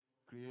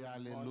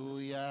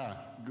Hallelujah.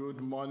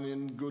 Good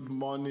morning, good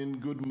morning,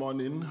 good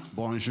morning.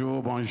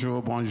 Bonjour,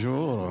 bonjour,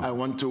 bonjour. I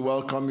want to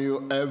welcome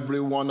you,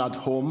 everyone at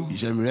home.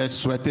 J'aimerais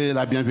souhaiter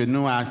la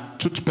bienvenue à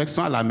toute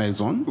personne à la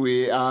maison.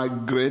 We are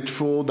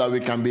grateful that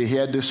we can be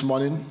here this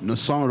morning. Nous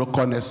sommes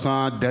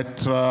reconnaissants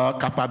d'être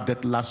capables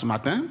d'être là ce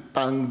matin.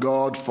 Thank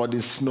God for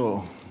the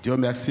snow. Dieu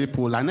merci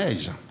pour la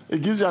neige.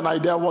 It gives you an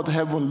idea what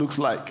heaven looks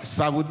like.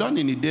 Ça vous donne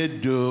une idée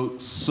de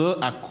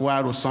ce à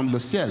quoi ressemble le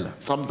ciel.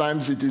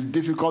 Sometimes it is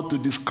difficult to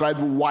describe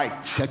white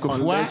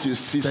Quelquefois, unless you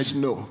see c'est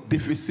snow.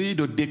 difficile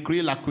de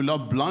décrire la couleur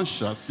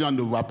blanche si on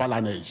ne voit pas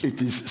la neige.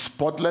 It is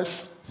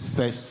spotless,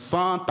 C'est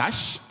sans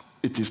tache,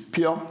 it is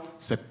pure,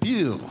 c'est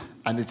pur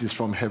and it is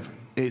from heaven.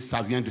 et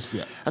ça vient du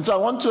ciel. And so I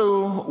want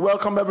to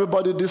welcome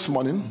everybody this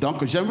morning.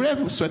 Donc j'aimerais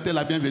vous souhaiter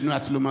la bienvenue à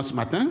tout le monde ce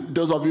matin.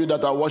 Those of you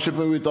that are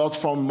worshiping with us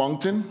from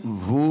Moncton.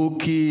 Vous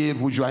qui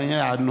vous joignez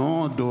à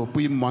nous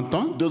depuis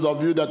Moncton. Those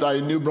of you that are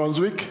in New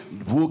Brunswick.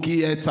 Vous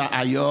qui êtes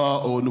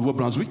ailleurs au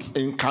Nouveau-Brunswick.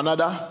 In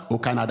Canada. Au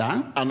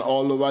Canada. And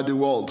all over the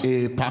world.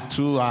 Et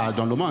partout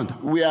dans le monde.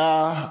 We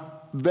are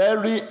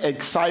very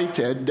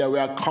excited that we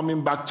are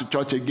coming back to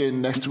church again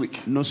next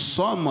week. Nous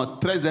sommes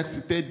très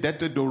excités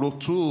d'être de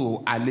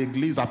retour à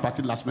l'église à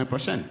partir de la semaine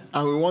prochaine.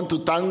 And we want to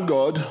thank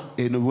God.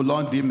 Et nous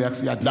voulons dire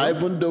merci à Dieu. That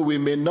even though we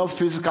may not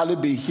physically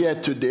be here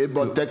today,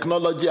 but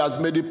technology has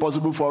made it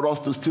possible for us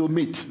to still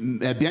meet.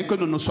 Et bien que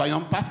nous ne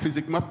soyons pas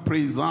physiquement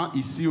présents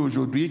ici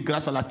aujourd'hui,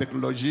 grâce à la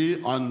technologie,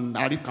 on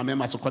arrive quand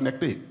même à se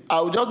connecter.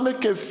 I will just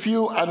make a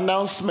few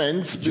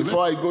announcements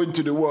before I go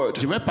into the word.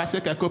 Je vais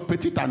passer quelques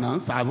petites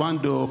annonces avant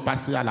de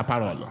passer à la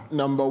parole.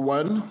 Number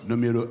one,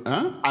 numéro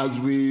 1, as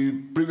we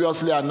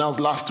previously announced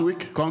last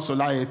week, comme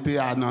cela a été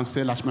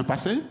annoncé la semaine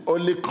passée,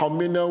 Holy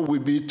Communion will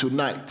be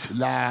tonight.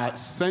 La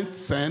Sainte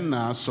Seine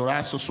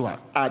sera ce soir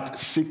at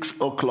 6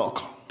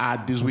 o'clock. À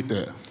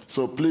 18h.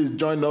 So please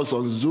join us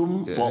on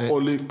Zoom for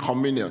Holy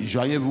Communion.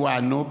 Joignez-vous à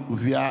nous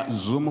via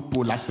Zoom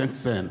pour la Sainte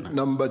Seine.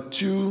 Number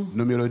 2,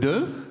 numéro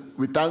 2,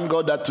 we thank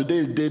God that today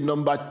is day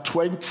number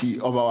 20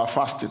 of our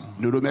fasting.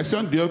 Nous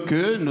remercions Dieu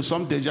que nous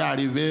sommes déjà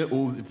arrivés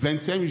au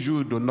 20e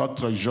jour de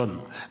notre jeûne.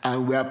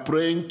 And we are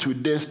praying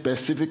today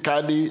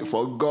specifically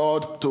for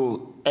God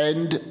to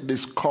end the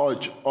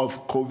scourge of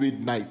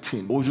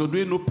COVID-19.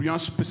 Aujourd'hui, nous prions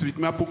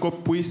spécifiquement pour que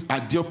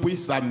Dieu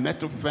puisse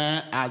mettre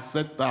fin à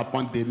cette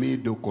pandémie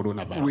de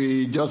coronavirus.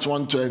 We just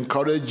want to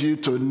encourage you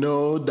to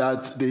know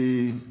that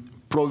the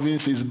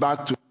province is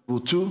back to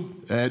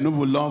nous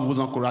voulons vous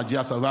encourager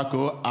à savoir que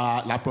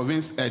la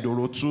province est de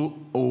retour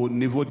au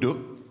niveau 2.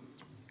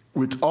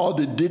 With all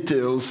the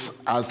details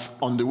as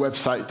on the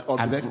website of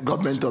the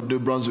government of New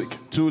Brunswick.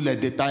 Tous les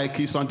détails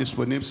qui sont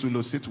disponibles sur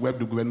le site web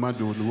du gouvernement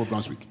de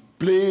Nouveau-Brunswick.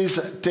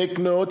 Please take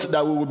note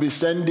that we will be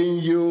sending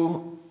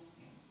you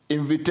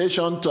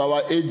invitation to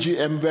our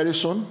AGM very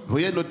soon.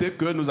 Veuillez noter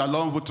que nous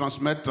allons vous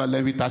transmettre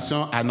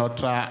l'invitation à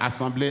notre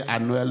assemblée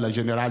annuelle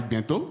générale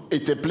bientôt.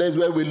 It's a place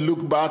where we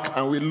look back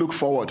and we look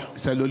forward.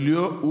 C'est le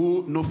lieu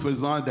où nous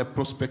faisons des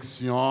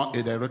prospections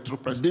et des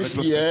rétrospections.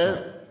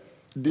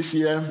 This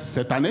year,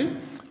 cette année,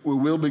 we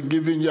will be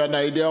giving you an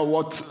idea of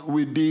what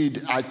we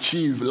did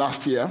achieve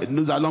last year.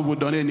 Nous allons vous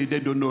donner une idée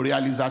de nos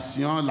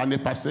réalisations l'année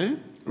passée.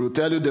 We'll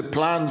tell you the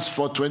plans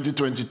for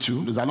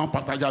 2022. Nous allons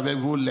partager avec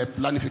vous les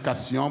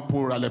planifications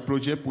pour les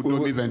projets pour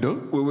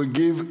 2022. We will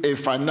give a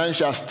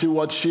financial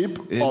stewardship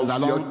of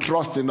your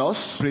trust in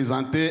us.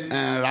 Présenter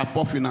un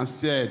rapport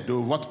financier de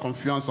votre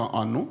confiance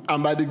en nous. And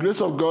by the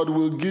grace of God,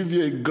 we'll give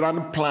you a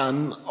grand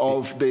plan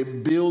of the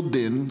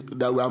building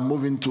that we are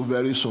moving to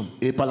very soon.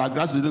 Et par la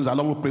grâce de Dieu, nous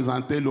allons vous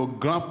présenter le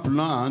grand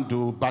plan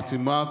du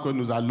bâtiment que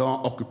nous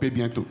allons occuper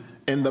bientôt.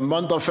 In the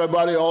month of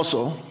February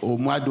also, au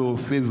mois de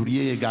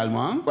février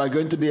également, we are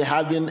going to be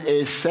having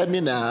a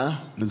seminar.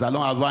 Nous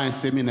allons avoir un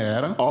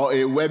séminaire or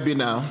a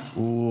webinar,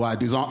 ou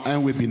disons un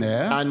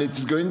webinaire, and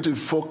it's going to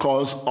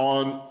focus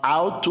on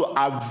how to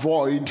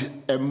avoid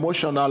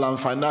emotional and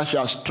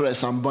financial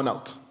stress and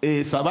burnout.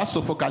 Et ça va se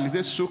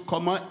focaliser sur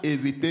comment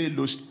éviter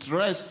le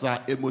stress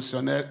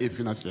émotionnel et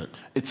financier.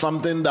 It's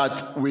something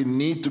that we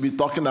need to be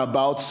talking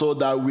about so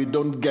that we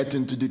don't get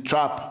into the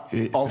trap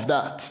of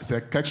that.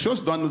 C'est quelque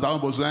chose dont nous avons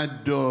besoin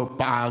de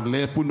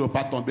parler pour ne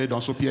pas tomber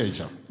dans ce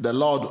piège. The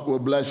Lord will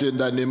bless you in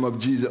the name of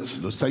Jesus.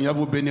 Le Seigneur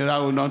vous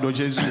bénira au nom de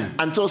Jésus.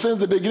 And so since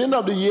the beginning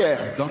of the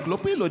year, donc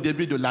depuis le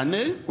début de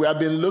l'année, we have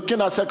been looking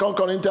at 2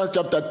 Corinthians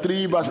chapter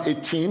 3 verse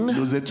 18.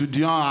 Nous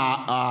étudions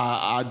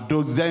à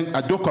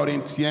 2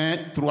 Corinthiens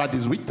 3:18.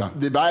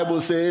 The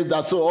Bible says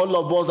that so all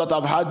of us that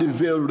have had the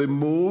veil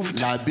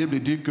removed, la Bible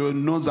dit que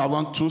nous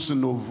avons tous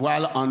nos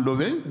voiles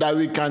enlevés, that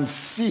we can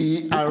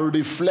see and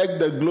reflect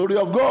the glory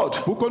of God.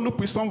 Pour que nous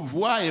puissions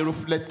voir et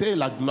refléter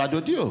la gloire de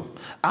Dieu.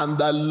 And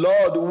the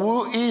Lord,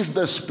 who is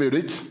the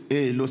Spirit,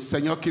 Et le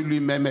Seigneur qui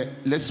lui-même est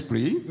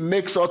l'Esprit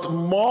makes us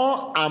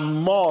more and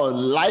more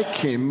like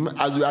him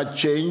as we are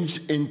changed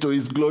into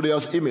his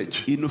glorious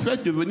image. il nous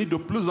fait devenir de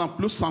plus en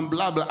plus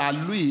semblables à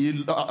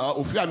lui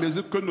au fur et à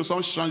mesure que nous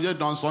sommes changés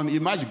dans son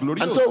image And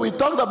glorieuse. so we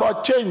talked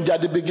about change at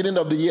the beginning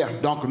of the year.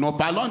 Donc nous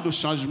parlons de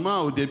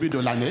changement au début de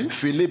l'année.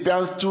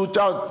 Philippians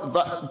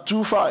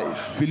 2:5.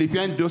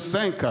 Philippiens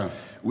 2:5.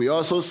 We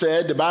also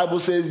said, the Bible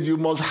says you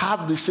must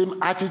have the same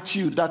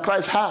attitude that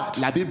Christ had.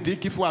 La Bible dit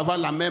qu'il faut avoir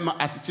la même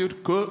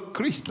attitude que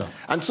Christ.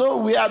 And so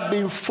we have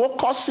been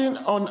focusing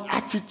on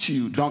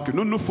attitude. Donc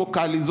nous nous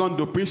focalisons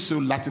depuis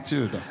sur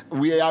l'attitude.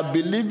 We are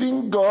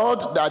believing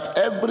God that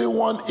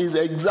everyone is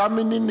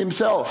examining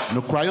himself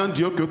Nous croyons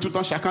Dieu que tout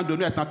un chacun de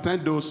nous est en train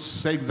de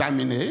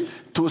s'examiner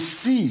to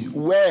see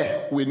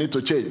where we need to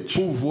change.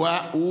 pour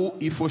voir où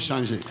il faut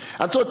changer.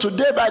 And so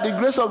today, by the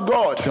grace of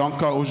God,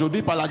 Donc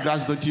aujourd'hui, par la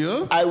grâce de Dieu,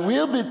 I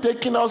will be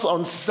taking us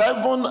on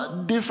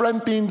 7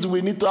 different things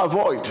we need to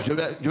avoid.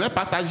 je vais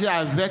partager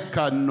avec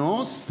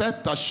nous 7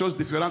 choses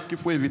différentes qu'il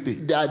faut éviter.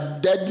 There are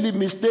deadly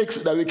mistakes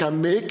that we can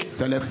make.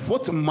 C'est les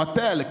fautes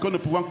mortelles que nous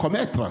pouvons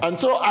commettre. And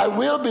so I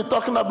will be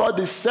talking about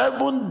the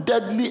 7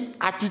 deadly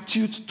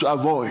attitudes to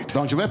avoid.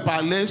 Donc je vais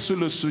parler sur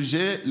le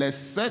sujet les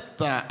 7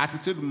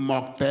 attitudes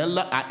mortelles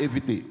à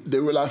éviter. They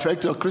will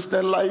affect your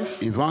Christian life.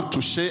 Ils vont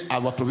toucher à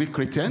votre vie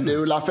chrétienne. They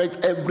will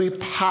affect every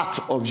part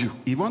of you.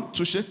 Ils vont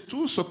toucher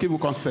tout ce qui vous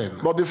concerne.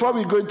 But before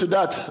we go into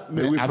that,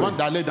 may we Avant pray.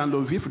 d'aller dans le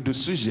vif du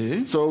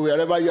sujet, So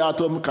wherever you are at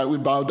home, can we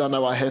bow down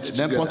our heads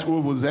n'importe together?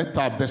 où vous êtes,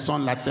 baissons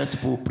la tête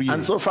pour prier.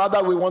 And so,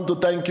 Father, we want to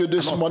thank you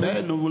this Alors, morning.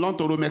 Père, nous voulons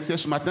te remercier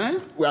ce matin.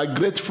 We are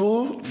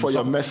grateful for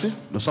your mercy.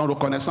 Nous sommes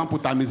reconnaissants pour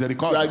ta We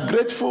miséricorde. are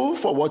grateful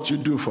for what you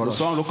do for Nous us.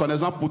 sommes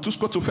reconnaissants pour tout ce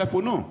que tu fais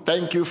pour nous.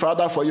 Thank you,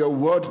 Father, for your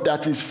word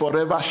that is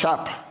forever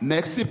sharp.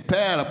 Merci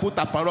Père pour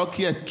ta parole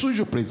qui est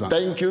toujours présente.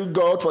 Thank you,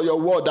 God, for your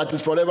word that is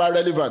forever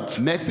relevant.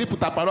 Merci pour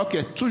ta parole qui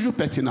est toujours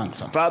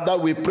pertinente. Father,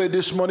 we pray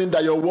this morning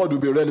that your word will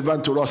be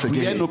relevant to us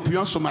Priez, again. nous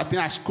prions ce matin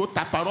à ce que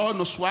ta parole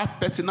nous soit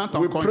pertinente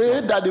We encore.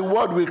 pray that the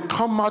word will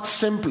come out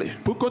simply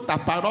Pour que ta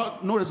parole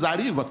nous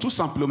arrive tout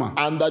simplement.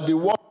 and that the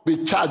word will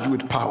be charged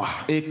with power.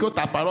 Et que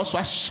ta parole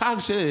soit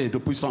chargée de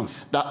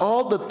puissance. That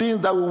all the things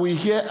that we will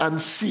hear and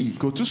see,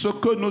 Que tout ce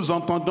que nous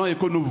entendons et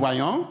que nous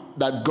voyons,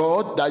 that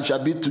God, that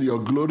shall be to your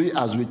glory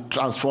as we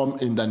transform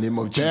in the name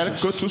of Père,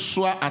 que Jesus. tout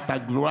soit à ta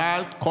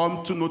gloire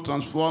comme tu nous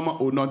transformes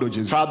au nom de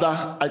Jésus.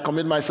 Father, I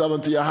commit myself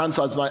into your hands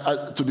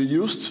to be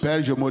used.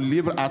 Père, je me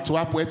livre à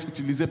toi pour être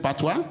utilisé par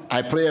toi.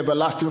 I pray,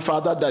 everlasting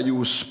Father, that you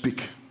will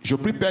speak. Je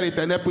prie, Père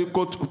éternel,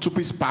 pour que tu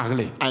puisses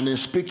parler. And in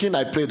speaking,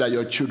 I pray that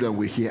your children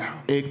will hear.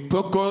 Et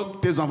pour que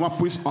tes enfants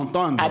puissent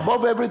entendre.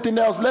 Above everything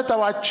else, let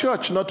our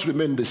church not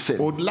remain the same.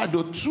 Au-delà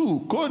de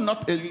tout, que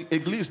notre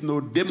église ne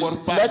demeure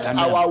pas Let la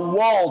même. our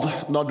world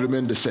not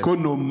remain the same. Que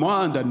nos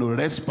mondes ne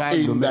restent pas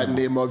le In the même.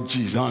 name of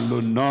Jesus. Dans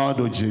le nom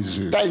de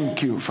Jésus.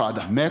 Thank you,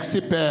 Father.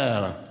 Merci,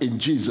 Père. In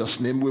Jesus'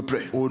 name we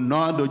pray. Au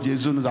nom de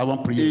Jésus, nous avons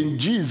prié. In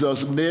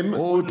Jesus' name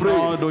Au we pray.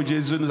 nom de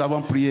Jésus, nous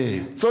avons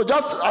prié. So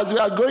just as we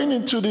are going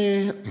into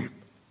the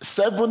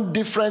 7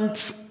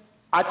 different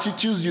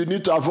attitudes you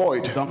need to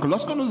avoid, Donc,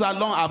 lorsque nous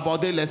allons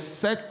aborder les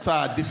 7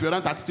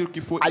 différentes attitudes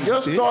qu'il faut I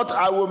just éviter, thought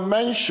I will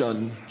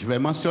mention je vais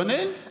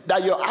mentionner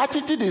that your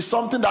attitude is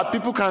something that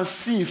people can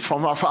see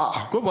from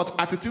afar. que votre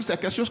attitude, c'est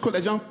quelque chose que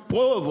les gens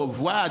peuvent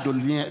voir de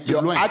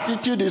Your loin.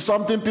 attitude is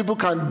something people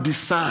can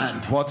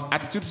discern. Votre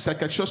attitude, c'est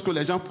quelque chose que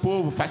les gens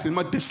peuvent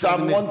facilement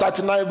Psalm discerner.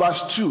 139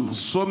 verse 2.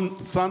 Psaume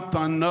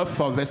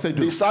 139, verset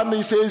 2. The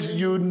psalmist says,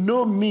 you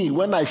know me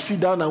when I sit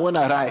down and when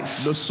I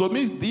rise. Le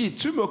psalmiste dit,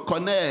 tu me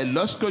connais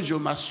lorsque je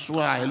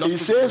m'assois et He lorsque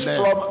says, je me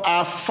lève. from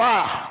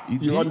afar,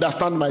 Il you dit-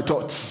 understand my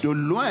thoughts. De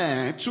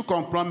loin, tu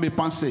comprends mes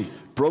pensées.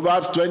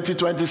 Proverbs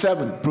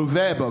 20:27.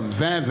 Proverbe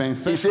 20, He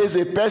 27. says,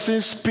 a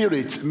person's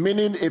spirit,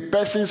 meaning a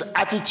person's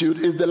attitude,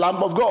 is the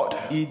lamp of God.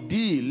 Il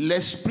dit,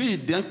 l'esprit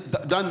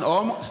d'un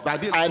homme,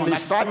 c'est-à-dire And son he attitude,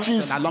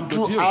 searches c'est la lampe de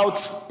Dieu.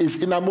 throughout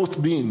his innermost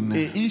being.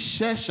 Et il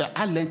cherche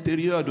à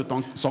l'intérieur de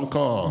son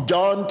corps.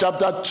 John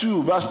chapter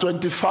 2, verse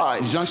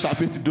 25. Jean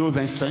chapitre 2,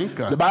 25.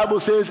 The Bible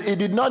says he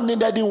did not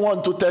need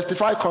anyone to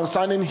testify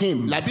concerning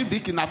him, La Bible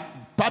dit qu'il n'a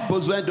pas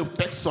besoin de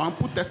personne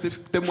pour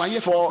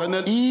témoigner for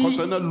concernant he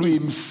lui.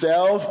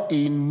 himself,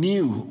 he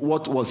knew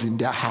what was in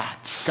their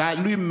hearts. Car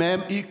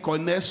lui-même, il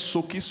connaît ce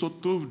qui se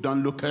trouve dans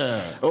le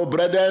cœur. Oh,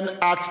 brethren,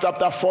 Acts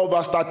chapter 4,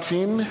 verse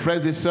 13.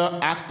 Frères et sœurs,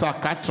 Acte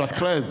 4,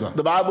 13.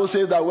 The Bible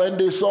says that when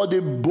they saw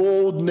the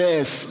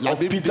boldness La of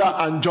Bible Peter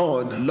dit- and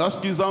John,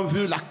 Lorsqu'ils ont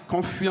vu la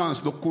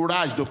confiance, le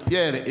courage de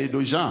Pierre et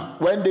de Jean,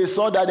 when they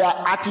saw that their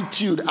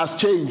attitude has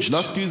changed,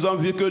 lorsqu'ils ont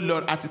vu que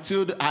leur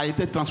attitude a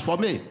été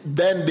transformée,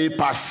 then they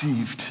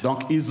perceived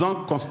donc ils ont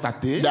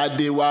constaté that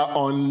they were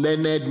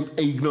unlearned,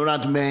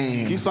 ignorant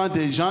men. qu'ils sont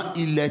des gens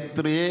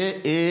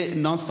illettrés et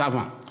non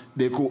savants.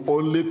 They could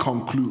only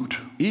conclude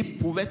Ils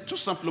pouvaient tout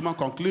simplement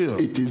conclure,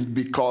 it is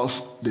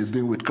because they've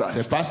been with Christ.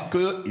 c'est parce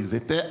qu'ils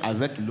étaient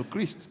avec le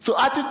Christ. So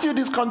attitude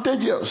is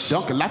contagious.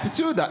 Donc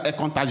l'attitude est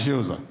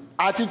contagieuse.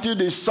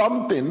 Attitude is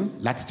something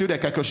L'attitude est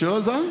quelque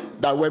chose.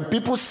 that when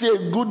people see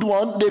a good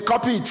one, they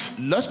copy it.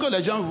 Lorsque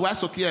les gens voient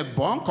ce qui est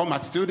bon comme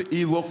attitude,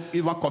 ils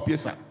vont copier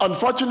ça.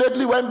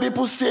 Unfortunately, when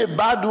people see a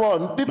bad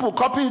one, people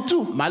copy it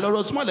too.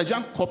 Malheureusement, les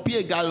gens copient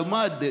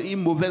également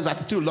une mauvaise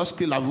attitude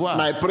lorsqu'ils la voient.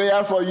 My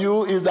prayer for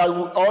you is that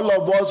all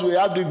of us will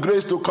have the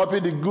grace to copy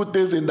the good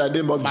things in the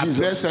name of Ma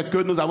prière, Jesus. c'est que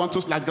nous avons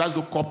tous la grâce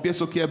de copier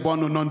ce qui est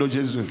bon au nom de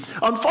Jésus.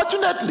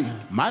 Unfortunately,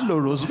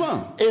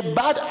 Malheureusement, a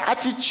bad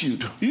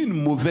attitude une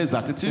mauvaise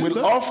attitude will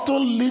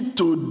often lead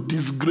to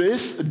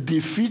disgrace,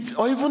 defeat,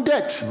 or even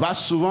death. va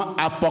souvent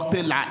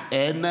apporter la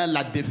haine,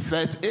 la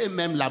défaite et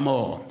même la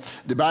mort.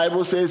 The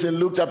Bible says in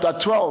Luke chapter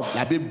 12,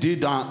 La Bible dit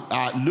dans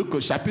Luc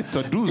chapitre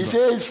it 12,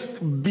 says,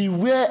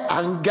 beware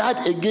and guard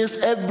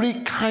against every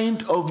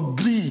kind of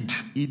greed.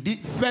 il dit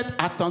faites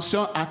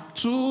attention à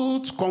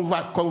tout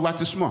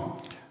convoitissement.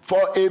 For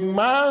a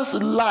man's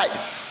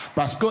life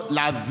Parce que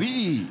la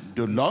vie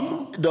de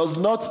l'homme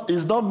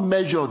is not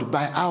measured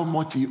by how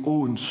much he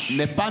owns.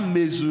 n'est pas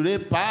mesurée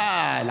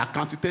par la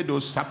quantité de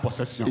sa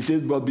possession. He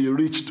says, but be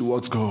rich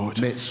towards God.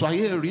 Mais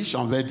soyez riches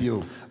envers Dieu.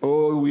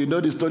 Oh, we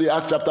know the story,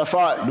 Acts chapter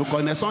 5. Nous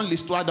connaissons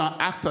l'histoire dans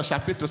Actes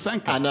chapitre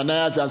 5.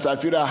 Ananias and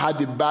Sapphira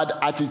had a bad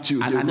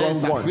attitude, the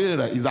Ananias et wrong one.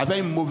 Saphir, ils avaient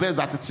une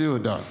mauvaise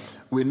attitude.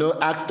 We know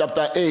Acts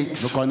chapter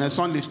 8. Nous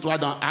connaissons l'histoire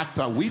dans Actes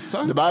 8.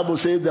 The Bible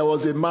says there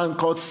was a man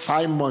called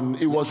Simon.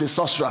 He was a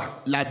sorcerer.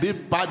 La Bible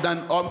parle d'un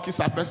homme qui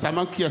s'appelle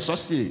Simon qui est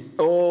sorcier.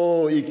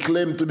 Oh, he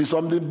claimed to be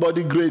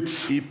somebody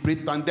great. Il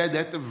prétendait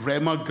d'être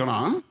vraiment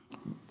grand.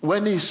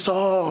 When he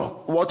saw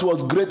what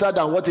was greater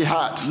than what he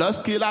had,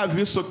 Lorsqu'il a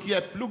vu ce qui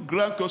est plus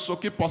grand que ce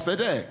qu'il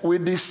possédait,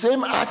 with the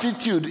same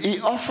attitude, he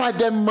offered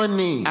them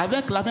money.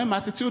 avec la même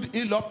attitude,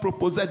 il leur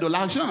proposait de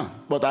l'argent.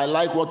 But I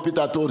like what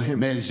Peter told him.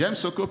 Mais j'aime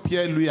ce que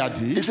Pierre lui a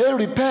dit. He said,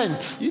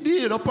 repent Il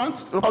dit, of your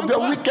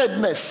repends-toi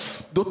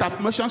wickedness. de ta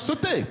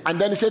méchanceté. And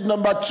then he said,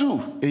 number 2,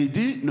 Et il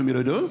dit,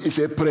 numéro 2, he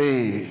said,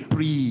 pray.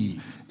 prie.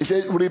 He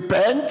said,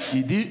 repent,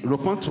 Il dit,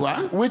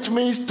 repends-toi, which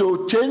means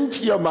to change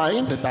your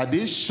mind,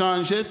 c'est-à-dire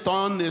changer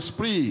ton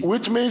esprit,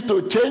 which means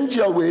to change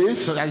your ways.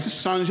 c'est-à-dire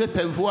changer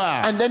tes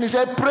voies. And then he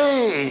said,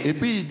 pray, Et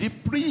puis il dit,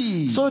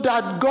 prie, so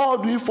that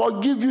God will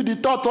forgive you the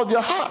thoughts of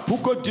your heart.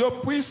 pour que Dieu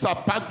puisse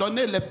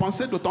pardonner les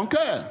pensées de ton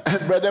cœur.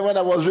 Brother, when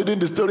I was reading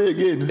the story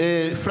again,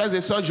 Et frères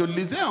et sœurs, je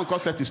lisais encore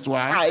cette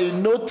histoire I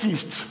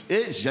noticed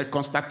et j'ai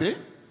constaté,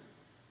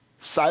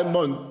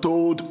 Simon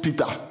told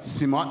Peter,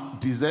 Simon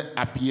disait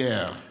à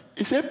Pierre,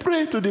 he said,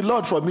 pray to the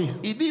Lord for me.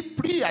 il dit,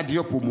 prie à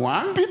Dieu pour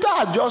moi. Peter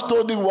had just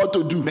told him what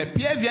to do, Mais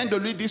Pierre vient de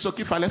lui dire ce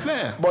qu'il fallait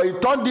faire. but he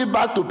turned it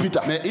back to Peter.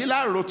 Mais il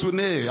a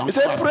retourné He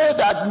said, pray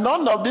that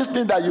none of these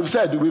things that you've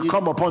said will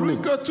come upon me.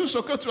 que tout ce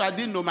que tu as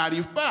dit ne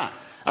m'arrive pas.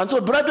 And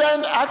so,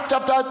 brethren, Acts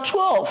chapter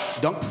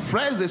 12, Donc,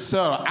 frères et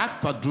sœurs,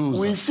 acte 12,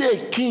 we see a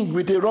king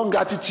with a wrong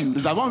attitude.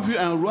 nous avons vu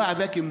un roi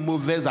avec une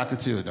mauvaise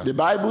attitude. The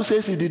Bible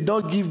says he did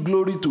not give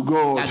glory to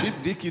God La Bible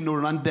dit qu'il ne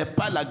rendait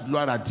pas la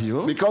gloire à Dieu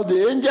because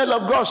the angel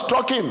of God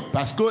struck him.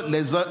 parce que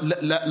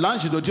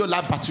l'ange de Dieu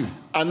l'a battu.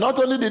 And not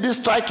only did he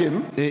strike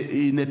him,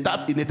 Et il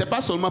n'était pas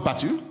seulement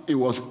battu, he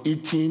was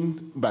eaten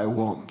by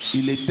worms.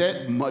 il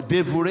était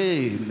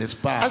dévoré, n'est-ce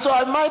pas? And so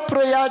my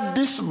prayer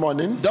this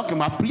morning Donc,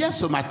 ma prière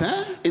ce matin,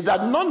 is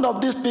that none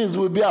of these things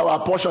will be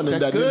our portion in c'est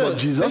the name que of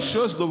ces Jesus.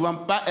 choses ne vont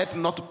pas être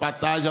notre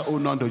partage au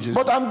nom de Jésus.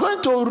 But I'm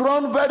going to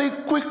run very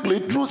quickly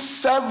through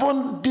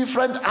 7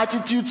 different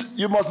attitudes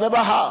you must never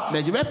have.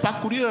 Mais je vais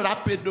parcourir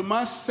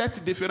rapidement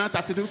 7 différentes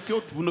attitudes que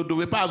vous ne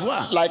devez pas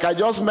avoir. Like I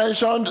just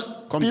mentioned,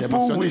 Comme j'ai people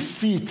mentionné. will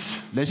see it.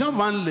 Les gens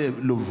vont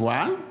le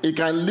voir. It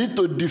can lead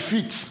to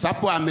defeat. Ça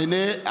peut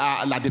amener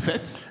à la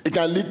défaite. It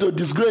can lead to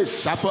disgrace.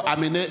 Ça peut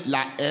amener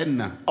la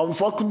haine.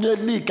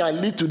 Unfortunately, it can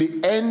lead to the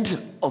end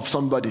of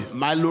somebody.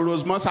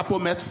 Malheureusement, ça peut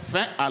mettre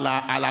fin à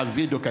la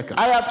vie de quelqu'un.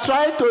 I have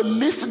tried to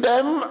list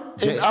them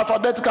in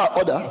alphabetical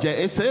order.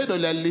 J'ai essayé de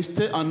les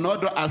lister en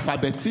ordre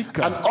alphabétique.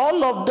 And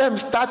all of them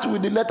start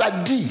with the letter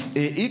D.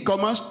 Et ils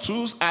commencent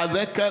tous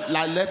avec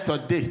la lettre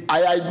D. I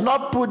had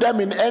not put them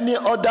in any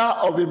order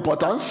of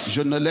importance.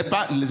 Je ne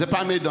les ai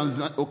pas mis dans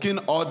aucun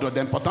ordre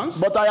d'importance.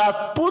 But I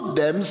have put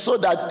them so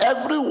that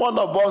every one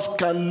of us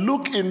can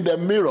look in the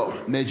mirror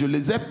Mais je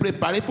les ai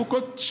préparés pour que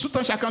tout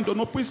un chacun de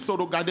nous puisse se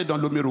regarder dans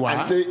le miroir.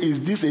 and say,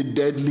 is this a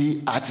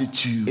deadly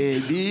attitude? Et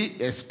dit,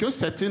 est-ce que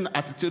c'est une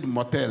attitude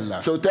mortelle?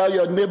 So tell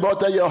your neighbor,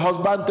 tell your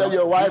husband, tell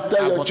your wife,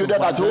 tell À your votre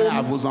children at voisin, à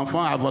home. vos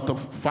enfants, à votre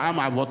femme,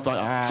 à votre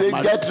Say,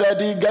 mari. get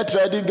ready, get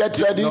ready, get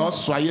ready. Non,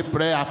 soyez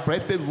prêts,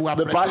 apprêtez-vous,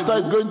 The pastor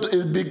is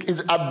apprêtez-vous.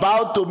 is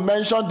about to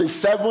mention the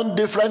 7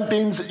 different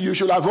things you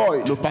should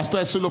avoid. Le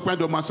pasteur est sur le point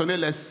de mentionner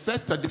les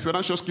 7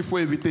 différentes choses qu'il faut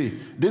éviter.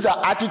 These are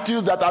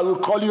attitudes that I will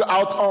call call you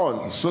out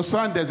on. Ce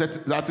sont des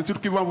attitudes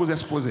qui vont vous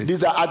exposer.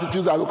 These are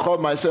attitudes I will call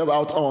myself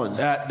out on.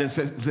 Des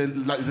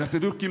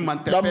attitudes qui Number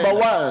m'interpellent.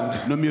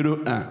 one, Numéro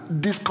 1,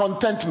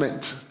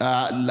 discontentment.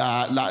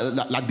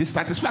 la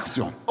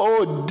dissatisfaction.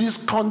 Oh,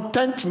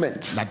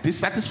 discontentment. La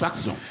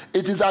dissatisfaction.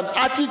 It is an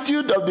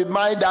attitude of the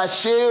mind that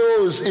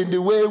shows in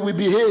the way we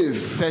behave.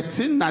 C'est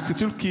une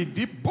attitude qui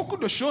dit beaucoup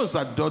de choses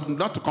dans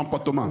notre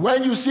comportement.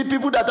 When you see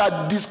people that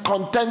are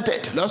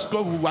discontented, Lorsque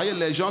vous voyez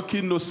les gens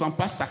qui ne sont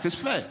pas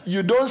satisfaits,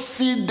 you don't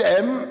see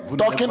them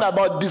talking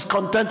about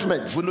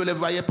discontentment, vous ne les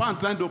voyez pas en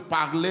train de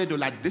parler de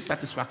la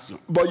dissatisfaction.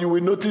 but you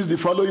will notice the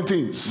following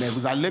things. Mais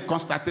vous allez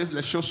constater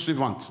les choses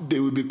suivantes. They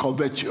will be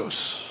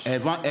covetous. Elles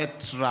vont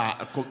être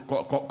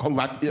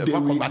convoitées.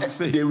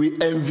 They will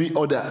envy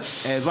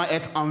others. Elles vont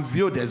être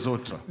envieux des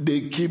autres.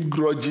 They keep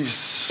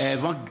grudges. Elles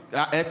vont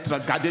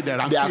être gardées des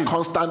They are rancunes.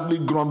 constantly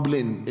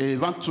grumbling. Et elles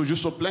vont toujours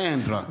se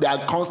plaindre. They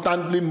are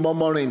constantly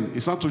murmuring.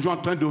 Ils sont toujours en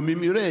train de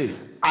murmurer.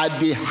 At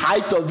the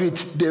height of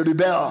it, they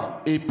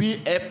rebel. Et puis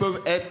elles peuvent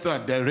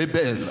être des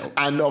rebelles.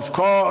 And of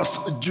course,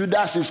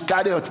 Judas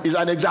Iscariot is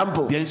an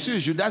example. Bien sûr,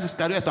 Judas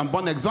Iscariot est un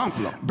bon exemple.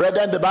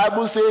 Brethren, the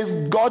Bible says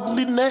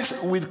godliness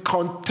with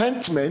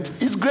contentment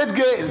is great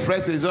gain.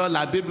 Frères et sœurs,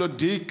 la Bible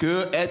dit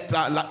que être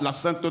la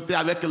sainteté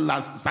avec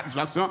la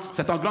satisfaction,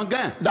 c'est un grand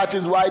gain. That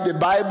is why the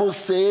Bible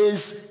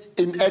says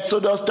in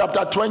Exodus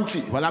chapter 20,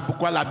 Voilà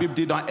pourquoi la Bible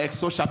dit dans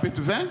Exode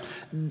chapitre 20,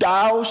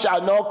 thou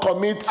shalt not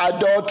commit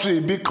adultery.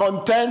 Be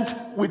content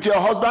with your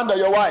husband or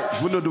your wife.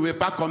 vous ne devez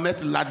pas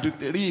commettre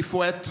l'adultérie, il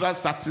faut être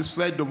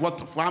satisfait de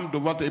votre femme, de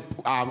votre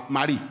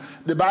mari.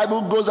 The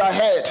Bible goes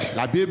ahead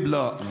La Bible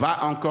va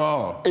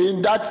encore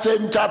in that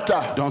same chapter.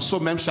 dans ce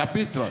même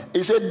chapitre.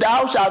 It said,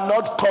 thou shalt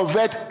not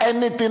covet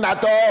anything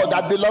at all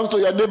that belongs to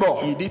your neighbor.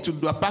 Il dit tu ne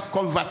dois pas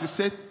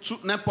convoitiser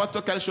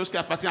n'importe quelle chose qui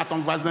appartient à ton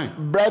voisin.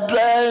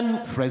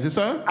 Brethren, Frères et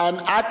sœurs, an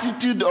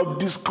attitude of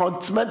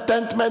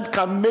discontentment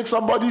can make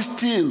somebody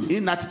steal.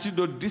 une attitude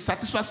de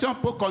dissatisfaction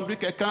peut conduire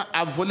quelqu'un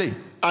à voler.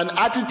 An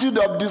attitude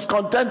of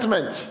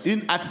discontentment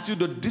Une attitude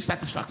de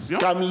dissatisfaction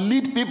can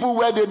lead people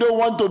where they don't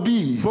want to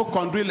be. peut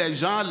conduire les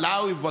gens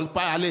là où ils ne veulent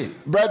pas aller.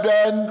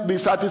 Brethren, be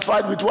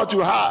satisfied with what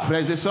you have.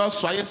 Frères et sœurs,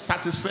 soyez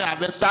satisfaits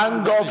avec ce que Thank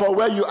vous God avez. for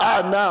where you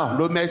are now.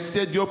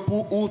 Remerciez Dieu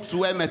pour où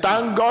tu es maintenant.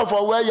 Thank God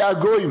for where you are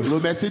going.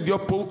 Remercie Dieu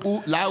pour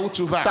là où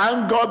tu vas.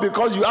 Thank God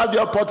because you have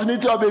the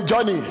opportunity of a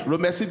journey.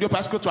 Remercie Dieu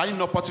parce que tu as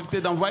une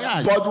opportunité d'un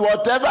voyage. But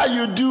whatever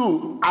you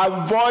do,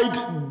 avoid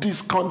En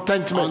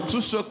discontentment.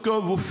 tout ce que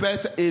vous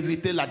faites,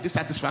 évitez la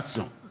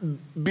dissatisfaction.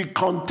 Be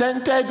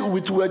contented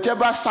with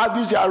whatever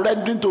service you are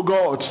rendering to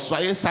God.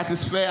 Soyez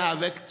satisfaits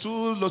avec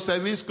tout le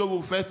service que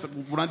vous faites,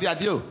 vous rendez à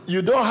Dieu.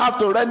 You don't have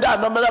to render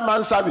another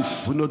man's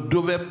service. Vous ne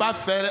devez pas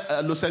faire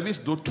le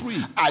service d'autrui.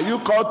 Are you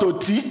called to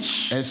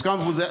teach? Est-ce que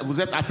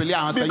vous êtes appelé à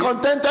Be enseigner?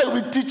 contented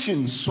with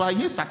teaching.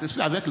 Soyez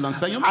satisfaits avec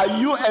l'enseignement. Are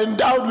you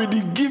endowed with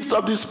the gift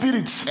of the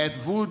Spirit?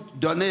 Êtes-vous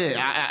donné,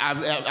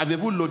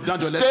 avez-vous le don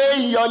de l'esprit?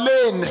 Stay in your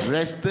lane.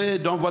 Restez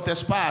dans votre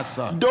espace.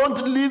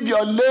 Don't leave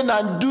your lane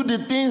and do the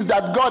things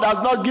that God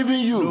has not given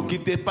Ne you.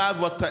 quittez pas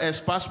votre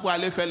espace pour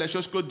aller faire les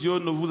choses que Dieu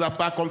ne vous a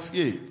pas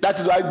confiées. That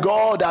is why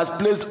God has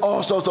placed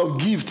all sorts of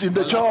gifts in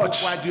the Voilà church.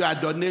 pourquoi Dieu a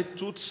donné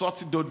toutes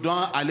sortes de dons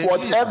à l'église.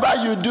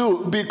 Whatever you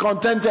do, be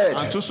contented.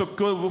 En tout ce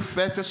que vous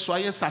faites,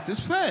 soyez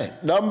satisfaits.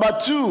 Number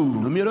 2,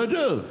 Numéro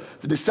 2,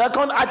 the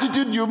second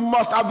attitude you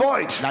must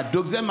avoid la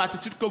deuxième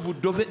attitude que vous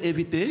devez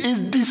éviter, is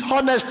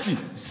dishonesty.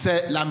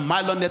 c'est la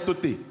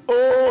malhonnêteté.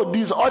 Oh,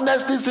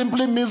 dishonesty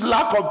simply means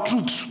lack of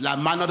truth. La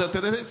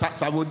malhonnêteté,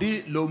 ça veut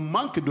dire le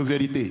manque de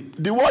vérité.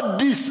 The word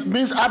this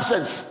means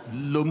absence.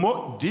 Le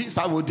mot dit,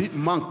 ça veut dire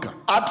manque.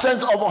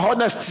 Absence of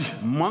honesty.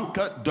 Manque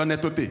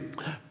d'honnêteté.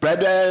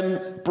 Brethren,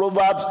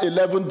 Proverbs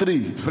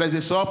 11:3. Frères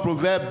et sœurs,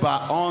 Proverbe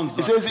 11.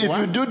 It says, if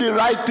you do the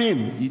right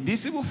thing, Il dit,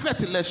 si vous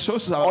faites les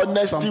choses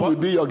honesty will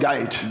be your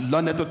guide.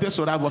 l'honnêteté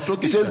sera votre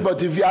It says, guide.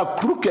 but if you are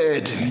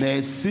crooked,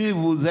 Mais si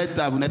vous n'êtes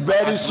pas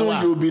very soon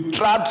adroit, you'll be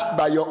trapped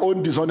by your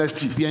own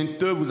dishonesty.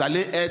 bientôt vous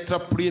allez être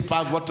pris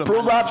par votre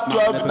Proverbs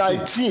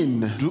malhonnêteté.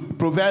 12:19.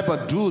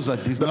 Proverbe 12,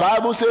 The 19.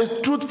 Bible says,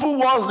 truthful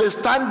ones, they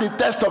stand the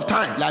test of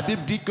time. La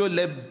Bible dit que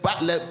les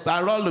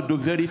paroles de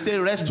vérité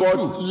restent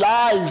toujours. But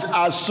lies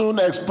are soon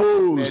Mais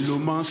exposed. le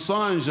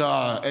mensonge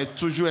est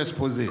toujours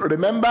exposé.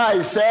 Remember,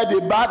 I said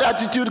a bad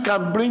attitude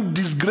can bring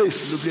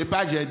disgrace. N'oubliez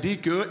pas, j'ai dit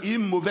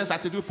qu'une mauvaise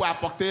attitude peut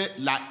apporter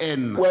la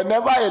haine.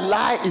 Whenever a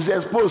lie is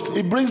exposed,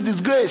 it brings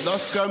disgrace.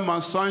 Lorsqu'un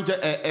mensonge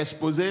est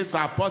exposé,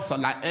 ça apporte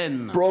la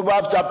haine.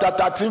 Proverbs chapter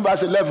 13,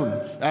 verse 11.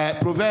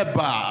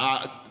 Proverbe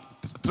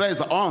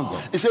 13, 11.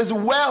 It says,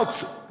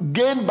 wealth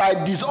gained by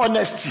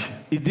dishonesty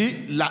Il dit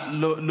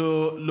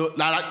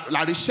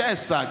la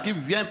richesse qui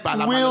vient par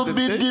la will be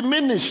malhonnêteté,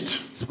 diminished.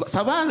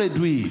 ça va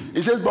réduire.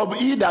 It says, but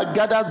he that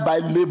gathers by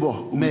labor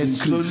will Mais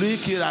increase. celui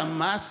qui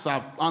ramasse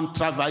en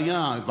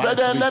travaillant va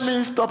Brethren, let être riche.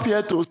 me stop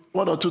here to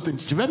one or two things.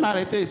 Je vais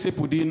m'arrêter ici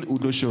pour dire une ou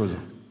deux choses.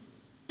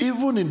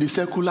 Even in the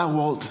secular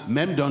world,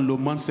 Même dans le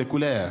monde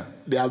séculaire,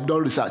 they have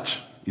done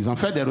research. ils ont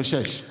fait des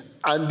recherches.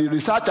 And the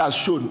research has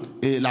shown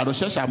Et la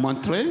recherche a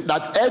montré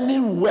that any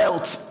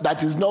wealth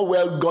that is not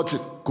well gotten,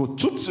 que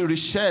toute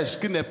richesse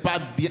qui n'est pas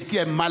bien, qui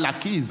est mal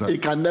acquise,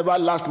 it can never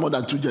last more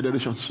than 2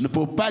 generations. ne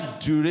peut pas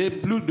durer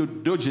plus de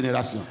 2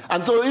 générations.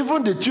 And so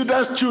even the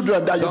children's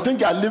children that you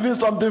think are leaving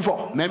something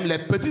for, Même les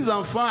petits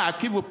enfants à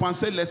qui vous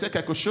pensez laisser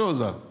quelque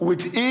chose,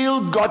 with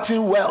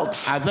ill-gotten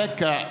wealth,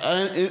 avec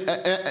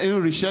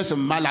une richesse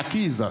mal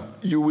acquise,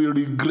 you will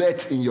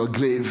regret in your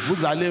grave.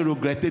 vous allez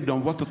regretter dans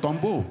votre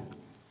tombeau.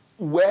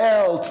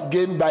 Wealth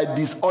gained by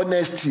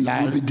dishonesty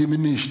will be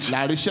diminished.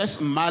 La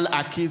richesse mal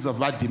acquise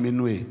va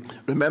diminuer.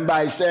 Remember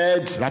I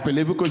said,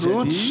 Rappelez-vous que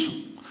j'ai dit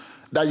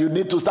that you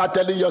need to start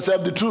telling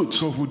yourself the truth.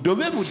 que vous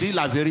devez vous dire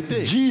la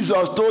vérité.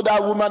 Jesus told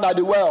that woman at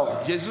the well,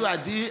 Jésus a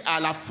dit à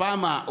la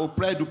femme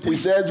auprès du he puits,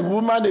 said,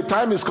 woman, the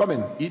time is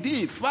coming. il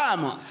dit,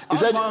 femme, He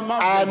said, moment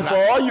and for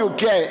viendra. all you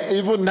care,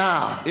 even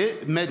now. Et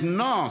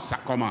maintenant, ça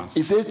commence.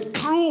 He says,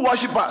 true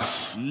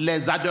worshippers,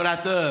 Les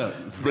adorateurs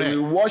they vrais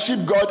will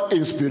worship God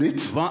in spirit,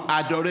 vont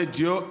adorer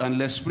Dieu en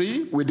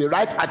l'esprit, with the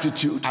right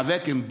attitude,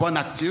 avec une bonne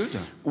attitude,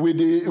 with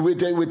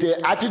the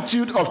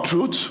attitude of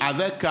truth.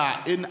 avec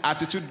une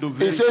attitude de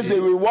He says they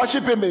vérité. will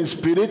worship him in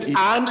spirit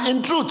and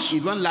in truth.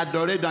 Ils vont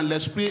l'adorer dans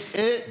l'esprit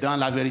et dans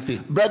la vérité.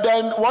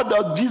 Brethren, what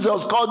does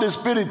Jesus call the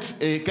spirit?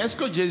 Et qu'est-ce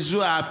que Jésus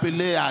a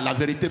appelé à la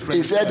vérité, frère?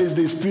 He said it's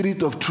the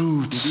spirit of Il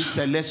truth. dit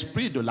c'est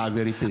l'esprit de la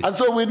vérité. And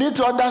so we need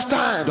to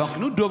understand, Donc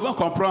nous devons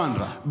comprendre.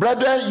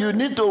 brethren, you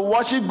need to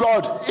worship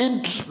God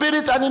in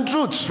spirit and in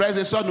truth. Frères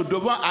et sœurs, nous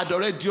devons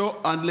adorer Dieu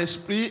en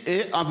l'esprit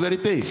et en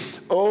vérité.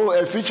 Oh,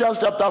 Ephesians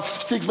chapter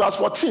 6 verse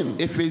 14.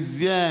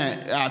 Éphésiens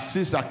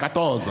 6 à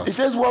 14. It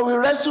says, well, we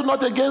wrestle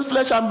not against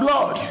flesh and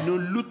blood. Nous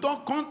luttons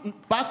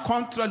pas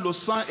contre le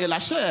sang et la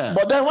chair.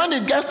 But then when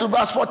it gets to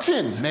verse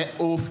 14, Mais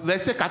au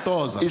verset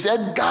 14, he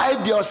said,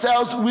 guide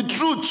yourselves with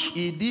truth.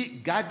 il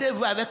dit,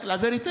 gardez-vous avec la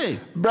vérité.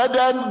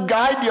 Brethren,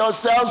 guide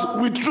yourselves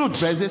with truth.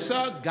 Frères et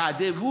sœurs,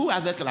 gardez-vous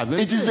avec la It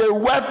vérité. is a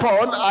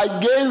weapon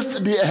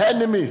against the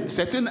enemy.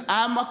 C'est une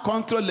arme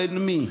contre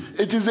l'ennemi.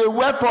 It is a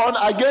weapon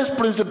against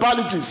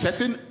principalities. C'est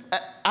une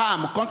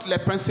arme contre les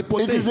It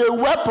principautés. is a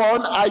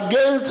weapon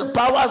against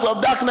powers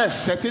of darkness.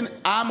 C'est une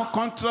arme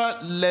contre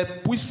les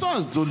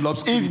puissances de If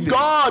l'obscurité.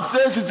 God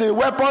says it's a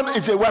weapon,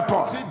 it's a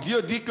weapon. Si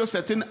Dieu dit que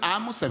c'est une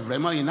arme, c'est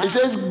vraiment une arme. He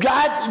says,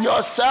 guide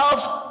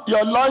yourselves,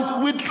 your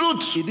loins with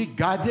truth. Il dit,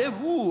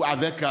 gardez-vous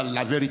avec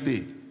la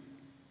vérité.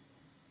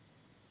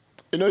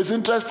 You know, it's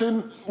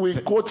interesting. We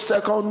quote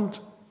 2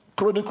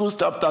 Chronicles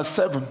chapter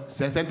 7.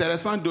 C'est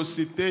intéressant de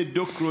citer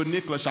 2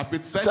 Chroniques, le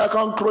chapitre 7. 2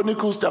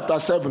 Chronicles chapter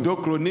 7, 2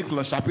 Chroniques,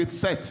 le chapitre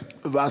 7,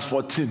 verse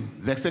 14.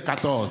 verset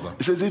 14.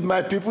 It says, if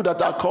my people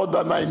that are called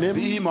by my name,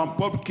 Si mon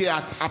peuple qui est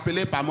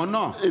appelé par mon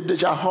nom, if they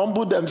shall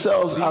humble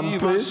themselves and s'ils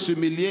vont pray.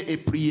 s'humilier et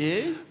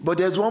prier, But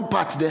there's one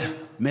part there.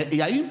 mais il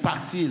y a une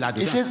partie It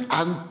là-dedans. says,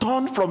 and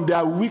turn from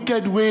their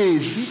wicked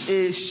ways.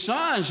 Et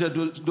change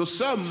de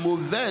ce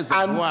mauvaises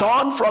And voies.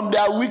 turn from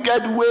their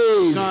wicked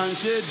ways.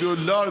 Changer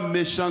de leur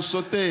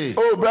méchanceté.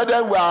 Oh,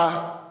 brethren, we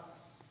are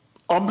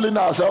humbling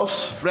ourselves.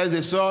 Frères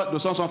et sœurs, nous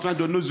sommes en train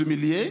de nous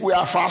humilier. We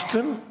are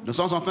fasting. Nous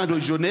sommes en train de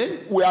jeûner.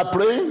 We are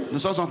praying. Nous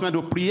sommes en train de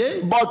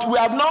prier. But we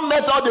have not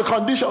met all the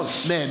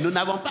conditions. Mais nous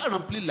n'avons pas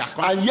rempli la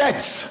condition. And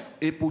yet,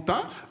 Et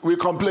pourtant, we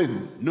complain.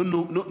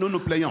 nous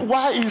plaignons.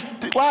 Why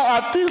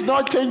are things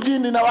not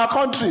changing in our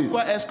country?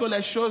 Pourquoi est-ce que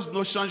les choses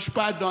ne changent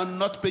pas dans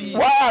notre pays?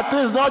 Why are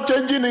things not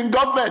changing in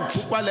government?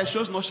 Pourquoi les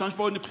choses ne changent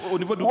pas au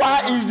niveau du Why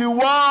gouvernement? is the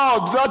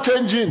world not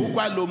changing?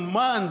 Pourquoi le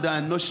monde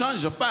ne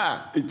change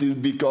pas? It is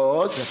C'est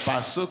because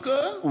parce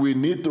que we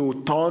need to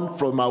turn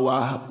from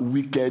our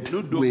wicked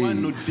nous devons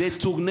nous ways.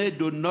 détourner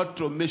de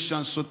notre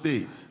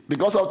méchanceté.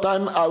 Because of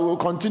time, I will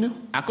continue.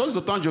 À cause du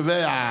temps, je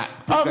vais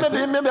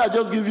progresser. Maybe I'll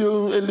just give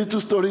you a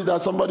little story that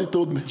somebody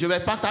told me. Je vais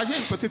partager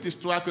une petite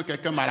histoire que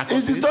quelqu'un m'a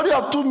It's the racontée. story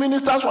of 2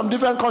 ministers from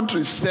different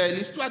countries. C'est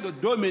l'histoire de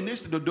 2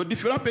 ministres de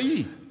différents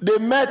pays. They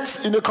met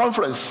in a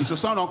conference. Ils se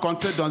sont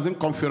rencontrés dans une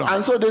conférence.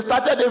 And so they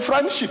started a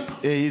friendship.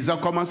 Et ils ont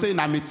commencé une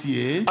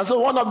amitié. And so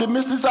one of the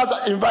ministers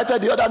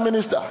invited the other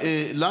minister.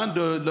 Et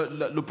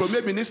le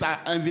premier ministre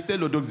a invité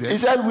le deuxième. He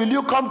said, will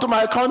you come to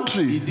my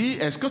country? Il dit,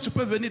 est-ce que tu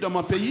peux venir dans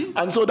mon pays?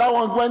 And so that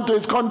one went to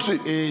his country.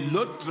 Et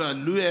l'autre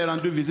lui est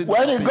rendu visite dans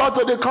When son he pays. got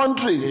to the Et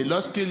country,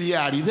 lorsqu'il y est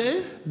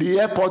arrivé, the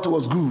airport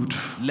was good.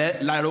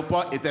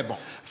 l'aéroport était bon.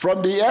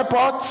 From the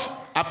airport,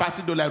 À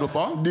partir de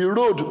l'aéroport, the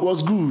road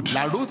was good.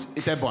 la route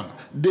était bonne.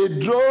 They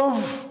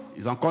drove,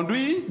 Ils ont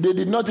conduit, they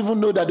did not even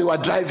know that they were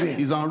driving.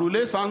 ils ont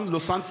roulé sans le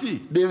sentir.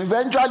 They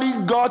eventually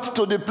got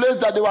to the place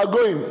that they were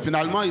going.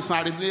 Finalement, ils sont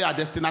arrivés à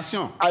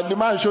destination. And the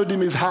man showed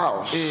him his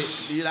house.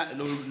 Et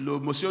le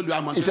monsieur lui a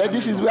montré He said, sa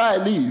this is maison. where I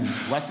live.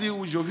 Voici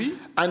où je vis.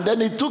 And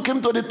then he took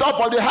him to the top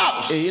of the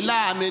house, Et il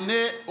l'a amené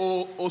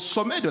au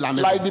sommet de la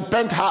maison. like the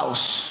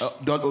penthouse.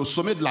 Au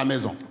sommet de la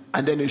maison.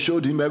 And then he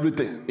showed him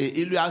everything.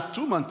 Et il lui a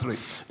tout montré.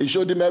 He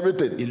showed him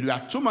everything. Il lui a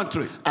tout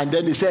montré. And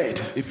then he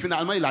said, Et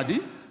finalement, il a dit,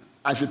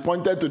 as he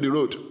pointed to the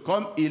road,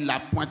 comme il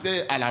a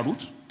pointé à la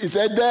route, he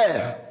said,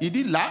 there, il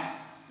dit là,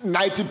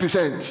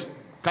 90%.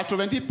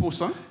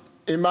 90%.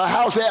 In my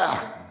house here,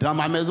 Dans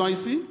ma maison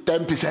ici,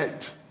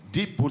 10%.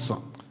 10%.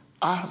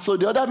 So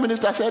the other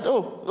minister said,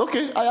 oh,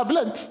 okay, I have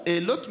learnt.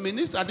 Et l'autre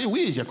ministre a dit,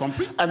 oui, j'ai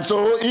compris. And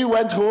so he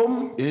went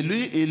home. Et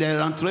lui, il est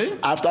rentré.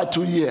 After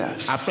 2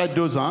 years. Après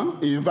 2 ans.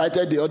 He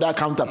invited the other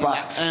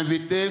counterpart. Il a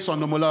invité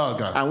son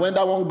homologue. And when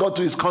that one got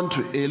to his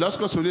country. Et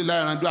lorsque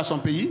celui-là est rendu à son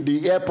pays.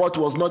 The airport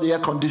was not air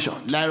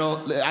conditioned.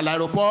 À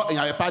l'aéroport, il n'y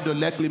avait pas de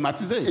l'air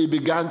climatisé. He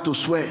began to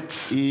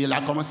sweat. Il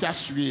a commencé à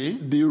suer.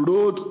 The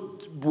road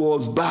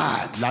was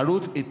bad. La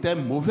route était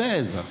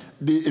mauvaise.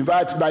 In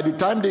fact, by the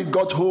time they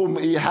got home,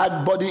 he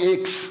had body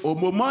aches. Au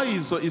moment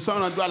où ils sont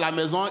rendus à la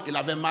maison, il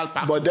avait mal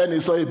partout. But then he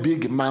saw a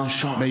big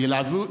mansion. Mais il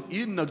a vu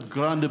une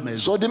grande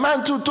maison. So the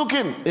man too took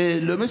him. Et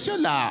le monsieur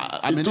l'a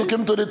amené. He took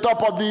him to the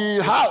top of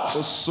the house.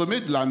 Au sommet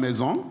de la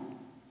maison.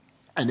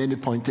 And then he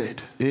pointed.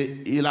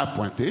 Et il a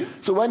pointé.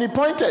 So when he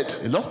pointed,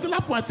 et lorsqu'il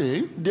a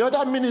pointé, the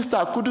other minister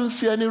couldn't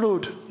see any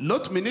road.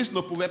 L'autre ministre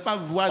ne pouvait pas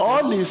voir.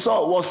 All he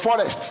saw was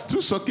forest.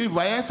 Tout ce qu'il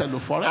voyait, c'est le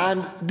forêt.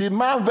 And the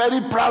man very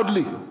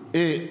proudly.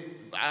 Et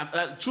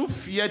tout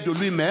fier de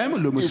lui-même,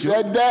 le monsieur. He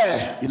said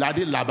there. Il a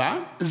dit là-bas.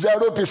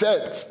 0%.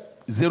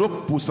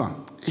 0%.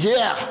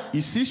 Here.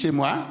 Ici chez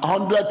moi.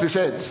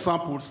 100%.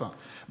 100%.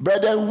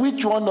 Brethren,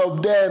 which one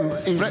of them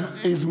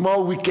is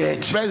more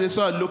wicked? Frères et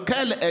sœurs,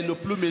 lequel est le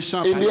plus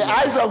méchant? In the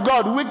eyes of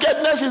God,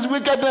 wickedness is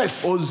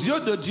wickedness. Aux yeux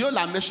de Dieu,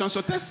 la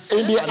méchanceté.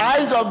 In the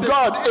eyes of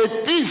God, a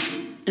thief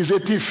is a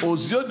thief. Aux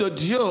yeux de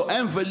Dieu,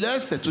 un voleur,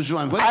 c'est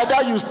toujours un voleur.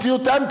 Either you steal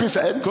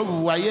 10%, que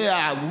vous voyez,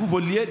 vous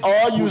voliez 10%,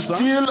 or you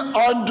steal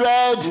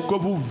 100%. Que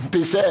vous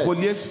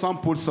voliez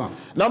 100%.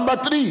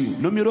 Number 3.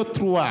 Numéro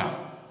 3.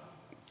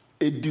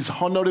 A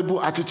dishonorable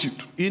attitude.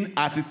 Une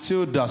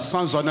attitude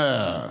sans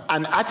honneur.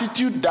 An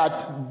attitude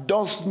that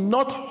does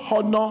not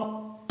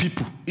honor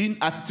people. Une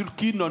attitude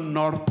qui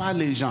n'honore pas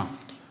les gens.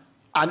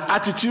 An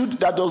attitude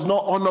that does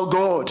not honor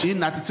God.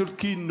 Une attitude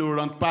qui ne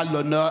rend pas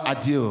l'honneur à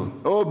Dieu.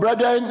 Oh,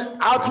 brethren,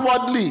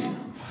 outwardly.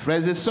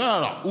 Frères et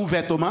sœurs,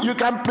 ouvertement. You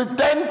can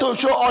pretend to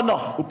show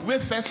honor. Vous pouvez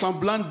faire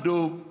semblant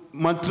de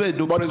montrer,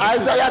 de But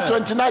Isaiah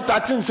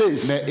 29:13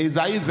 says. Mais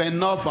Isaïe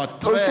 29:13.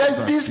 So it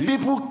says these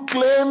people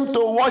claim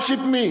to worship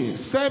me.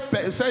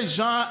 Ces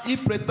gens, ils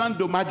prétendent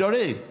de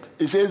m'adorer.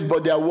 It says,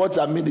 but their words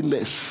are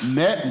meaningless.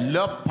 Mais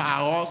leurs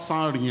paroles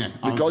sont rien.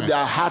 Because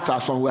their hearts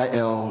are somewhere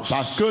else.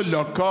 Parce que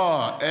leur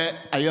corps est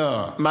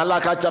ailleurs.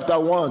 Malachi chapter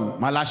 1.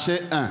 Malachie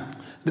 1.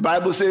 The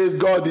Bible says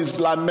God is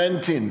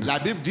lamenting. La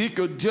Bible dit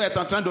que Dieu est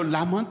en train de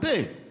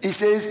lamenter. It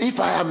says, if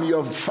I am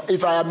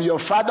your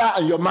father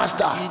and your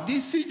master. Il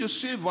dit, si je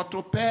suis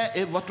votre père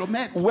et votre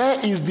maître. Where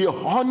is the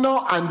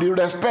honor and the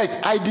respect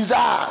I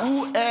desire?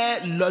 Où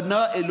est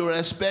l'honneur et le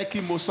respect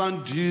qui me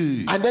sont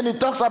dus? And then it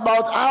talks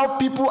about how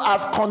people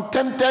have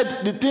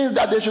contempted the things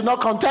that they should not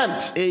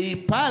contempt. Et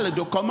il parle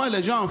de comment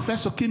les gens ont fait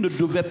ce qu'ils ne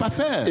devaient pas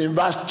faire. In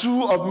verse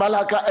 2 of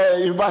Malachi,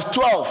 in verse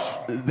 12.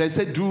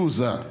 Verset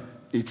 12.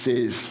 It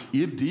says,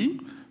 il dit,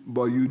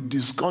 but you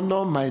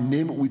dishonor my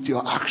name with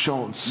your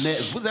actions. Mais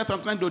vous êtes en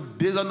train de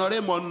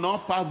déshonorer mon nom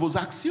par vos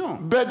actions.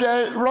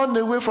 Brethren, run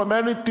away from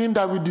anything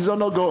that will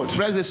dishonor God.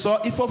 Frères et sœurs,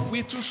 il faut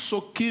fuir tout ce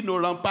qui ne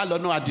rend pas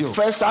l'honneur à Dieu.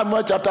 1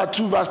 Samuel chapter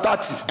 2 verse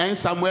 30. 1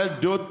 Samuel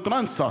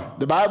 2:30.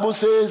 The Bible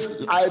says,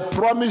 I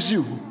promise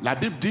you. La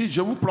Bible dit,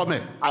 je vous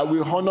promets. I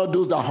will honor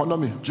those that honor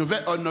me. Je vais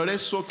honorer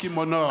ceux qui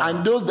m'honorent.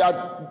 And those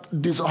that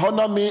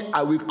dishonor me,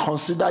 I will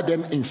consider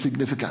them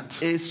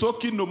insignificant. Et ceux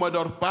qui ne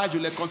m'honorent pas, je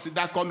les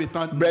considère comme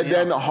étant.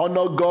 Brethren,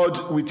 honor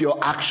God with your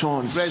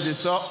actions. Frères et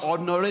sœurs,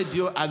 honorez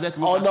Dieu avec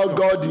vos honor actions.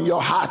 God in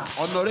your heart.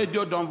 Honorez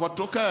Dieu dans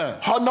votre cœur.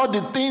 Honor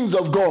the things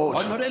of God.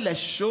 Honorez les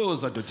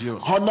choses de Dieu.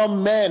 Honor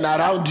men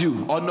around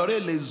you. Honorez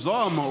les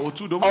hommes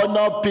autour de vous.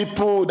 Honor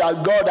people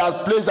that God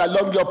has placed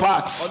along your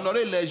path.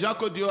 Honorez les gens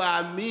que Dieu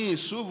a mis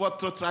sur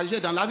votre trajet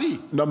dans la vie.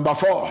 Number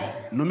 4.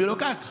 Numéro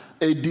 4.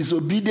 A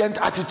disobedient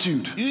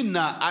attitude. Une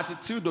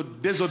attitude de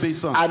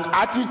désobéissance. An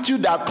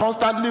attitude that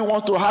constantly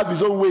wants to have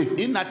his own way.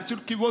 Une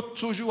attitude qui veut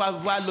toujours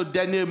avoir le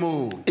dernier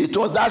mot. It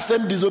was that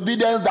same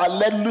disobedience that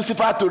led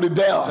Lucifer to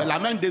rebel. C'est la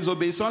même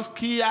désobéissance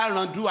qui a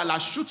rendu à la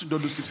chute de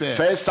Lucifer.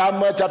 1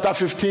 Samuel chapter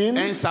 15.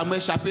 1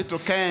 Samuel chapitre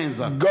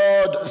 15.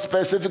 God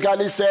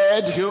specifically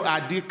said Dieu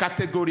a dit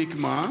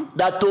catégoriquement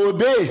that to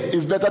obey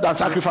is better than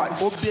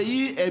sacrifice.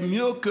 Obéir est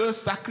mieux que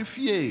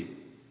sacrifier.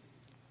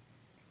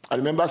 I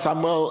remember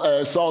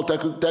Saul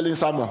telling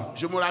Samuel.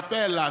 Je me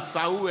rappelle,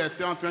 Saül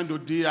était en train de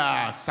dire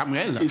à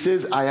Samuel. He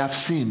says, I have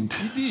sinned.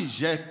 Il dit,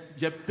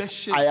 j'ai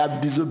péché. I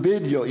have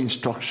disobeyed your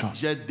instruction.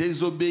 J'ai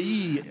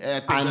désobéi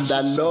and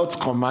the Lord's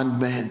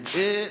commandment.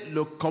 Et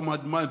le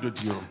commandement de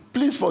Dieu.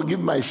 Please forgive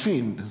my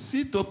sin.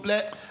 S'il te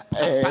plaît,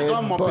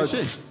 pardonne mon péché.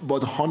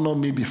 But honor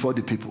me before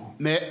the people.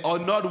 Mais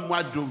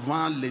honore-moi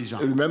devant les gens.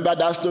 Remember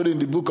that story in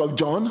the book of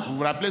John? Vous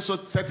vous rappelez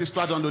cette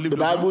histoire dans le livre the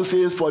de Jean? Bible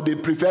says, for they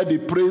prefer the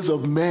praise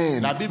of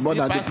men more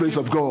than the praise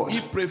of God.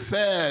 Ils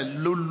préfèrent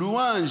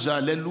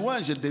les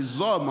louanges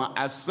des hommes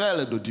à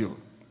celles de Dieu.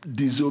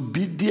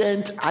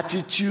 disobedient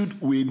attitude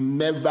will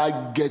never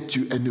get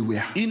you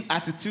anywhere. Une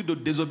attitude de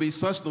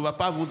désobéissance ne va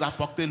pas vous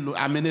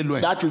amener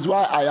loin. That is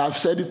why I have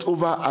said it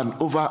over and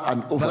over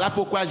and over. Voilà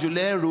pourquoi je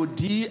l'ai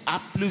redit à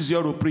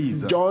plusieurs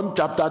reprises. John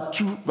chapter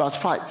 2 verse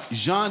 5.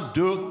 Jean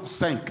 2,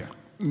 5.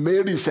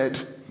 Mary said,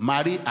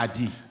 Marie a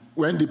dit,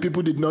 when the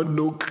people did not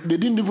know, they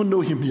didn't even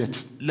know him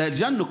yet. les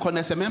gens ne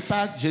connaissaient même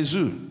pas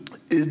Jésus.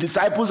 His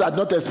disciples had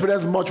not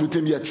experienced much with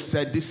him yet.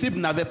 Ses disciples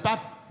n'avaient pas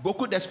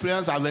beaucoup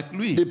d'expérience avec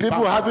lui. The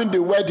people having the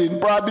wedding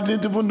probably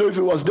didn't even know if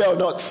he was there or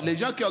not. Les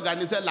gens qui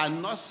organisaient la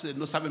noce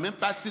ne savaient même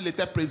pas s'il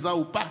était présent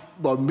ou pas.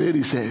 But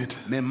Mary said,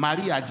 Mais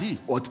Marie a dit,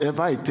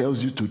 whatever he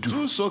tells you to do,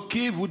 tout ce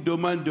qu'il vous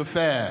demande de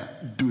faire,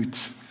 do it.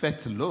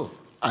 faites-le.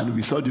 And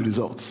we saw the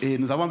results. Et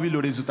nous avons vu le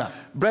résultat.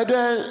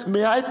 Brethren,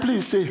 may I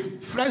please say,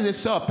 Frères et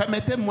sœurs,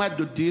 permettez-moi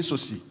de dire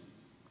ceci.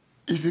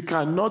 if you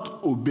cannot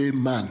obey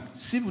man,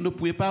 Si vous ne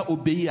pouvez pas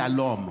obéir à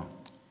l'homme,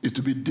 it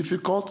will be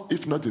difficult,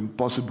 if not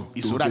impossible,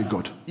 to obey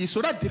God. il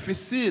sera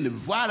difficile,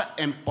 voire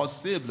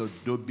impossible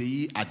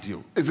d'obéir à Dieu.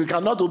 If you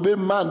cannot obey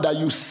man that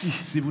you see,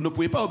 Si vous ne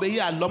pouvez pas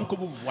obéir à l'homme que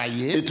vous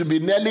voyez, it will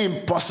be nearly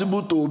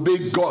impossible to obey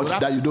God sera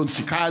that you don't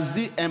see.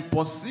 quasi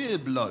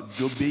impossible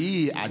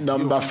d'obéir à Dieu.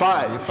 Number que vous ne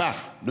 5. voyez pas.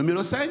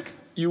 Numéro 5.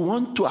 You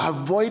want to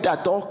avoid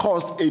at all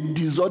costs a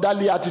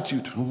disorderly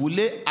attitude. Vous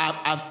voulez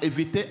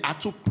éviter à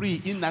tout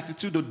prix une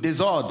attitude de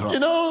désordre. You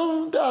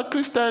know, there are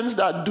Christians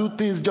that do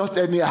things just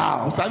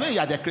anyhow. Vous savez, il y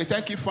a des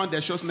chrétiens qui font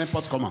des choses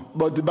n'importe comment.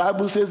 But the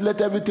Bible says,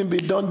 let everything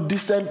be done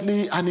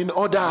decently and in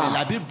order. Et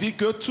la Bible dit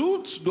que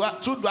tout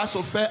doit se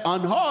faire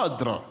en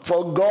ordre.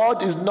 For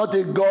God is not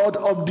a God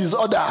of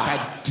disorder. Car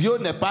Dieu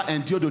n'est pas un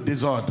Dieu de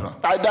désordre.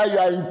 Either you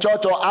are in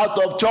church or out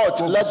of church,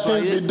 Que let vous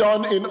things soyez- be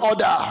done in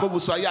order. Que vous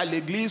soyez à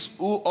l'église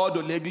ou hors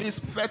de l'église,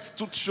 faites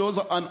toutes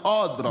choses en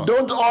ordre.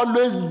 Don't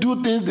always do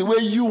things the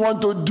way you want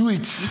to do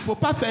it. Il ne faut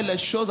pas faire les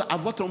choses à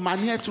votre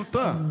manière tout le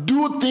temps.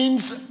 Do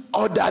things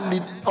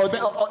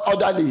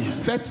orderly.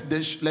 Faites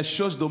les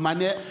choses de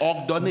manière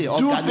ordonnée, Do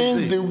things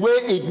organisée. the way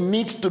it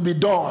needs to be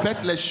done.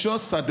 Faites les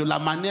choses de la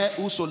manière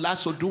où cela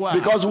se doit.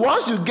 Because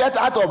once you get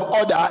out of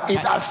order, it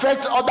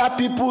affects other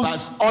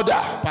people's order.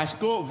 Parce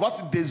que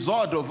votre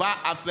désordre va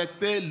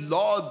affecter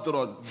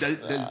l'ordre.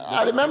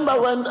 I remember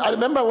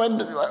when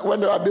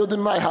they were building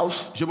my house,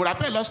 Je me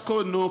rappelle lorsque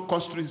nous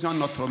construisions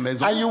notre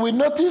maison. and you will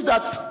notice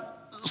that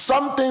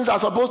some things are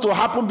supposed to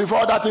happen before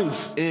other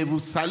things. Et vous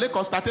allez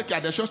constater qu'il y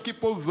a des choses qui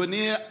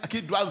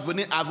doivent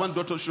venir avant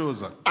d'autres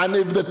choses. And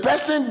if the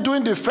person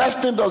doing the first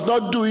thing does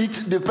not do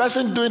it, the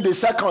person doing the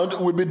second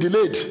will be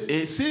delayed.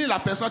 Et si la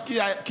personne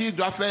qui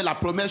doit faire la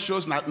première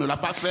chose ne l'a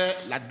pas fait,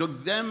 la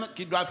deuxième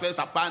qui doit faire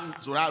sa panne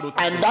sera retrouvée.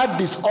 And that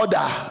disorder,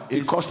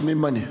 it Et cost me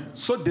money.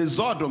 Ce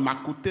désordre m'a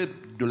coûté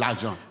de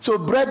l'argent. So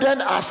brethren,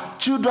 as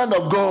children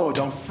of God,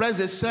 Donc frères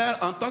et sœurs,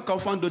 en tant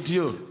qu'enfants de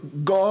Dieu,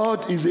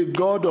 God is a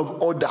God of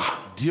order.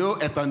 Dieu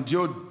est un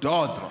Dieu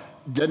d'ordre.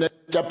 Genesis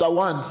chapter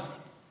 1.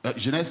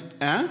 Genèse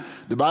 1,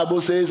 The Bible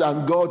says,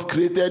 and God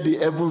created the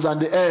heavens and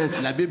the earth.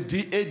 la Bible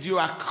dit, et Dieu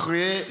a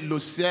créé le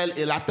ciel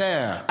et la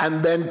terre.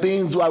 And then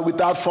things were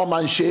without form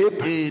and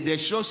shape. Et des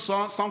choses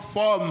sans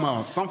forme,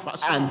 sans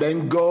façon. And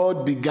then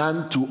God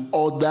began to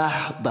order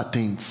the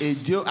things. Et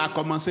Dieu a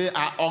commencé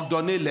à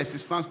ordonner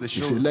l'existence des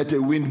He choses. said, let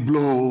a wind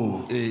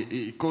blow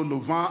Et que le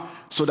vent,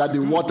 so that the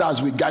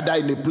waters will gather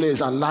in a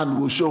place and land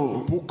will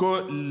show. pour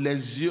que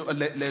les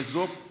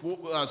eaux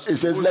It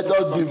says, let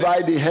us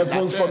divide the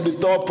heavens from the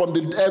top, from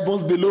the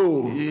heavens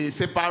below. Et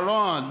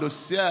séparons le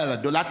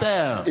ciel de la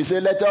terre. He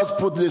said, let us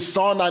put the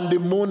sun and the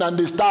moon and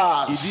the Il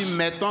stars. dit,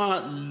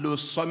 mettons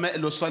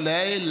le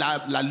soleil,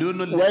 la lune,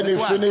 When les he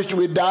étoiles. finished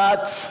with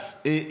that,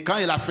 Et quand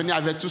il a fini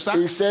avec tout ça,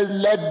 he says,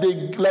 let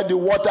the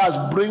waters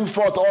bring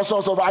forth all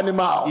sorts of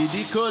animals. il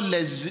dit que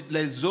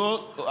les eaux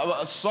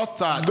sortent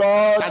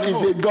God is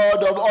a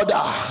God of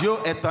order. Dieu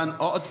est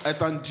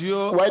un Dieu.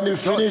 When he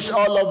finished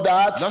all of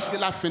that,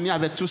 Lorsqu'il a fini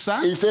avec tout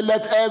ça, he said,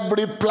 let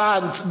every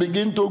plant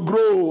begin to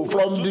grow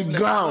from toutes the les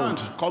ground.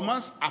 plantes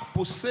commencent à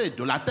pousser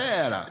de la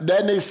terre.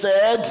 Then he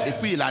said, Et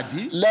puis il a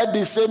dit let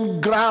the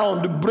same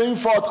ground bring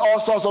forth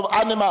all sorts of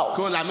animals.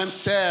 que la même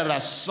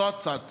terre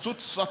sorte toutes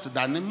sortes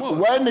d'animaux.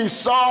 When he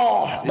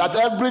saw that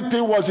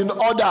everything was in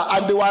order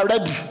and they were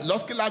ready,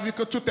 Lorsqu'il a vu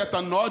que tout est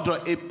en ordre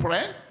et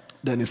prêt,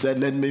 then he said,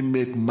 let me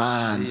make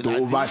man il to a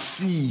dit,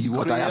 oversee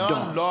what I have créons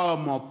done.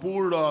 l'homme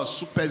pour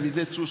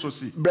superviser tout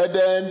ceci.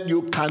 Brethren,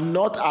 you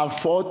cannot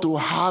afford to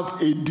have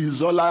a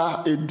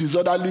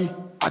disorderly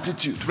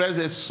attitude. Frères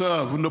et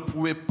sœurs, vous ne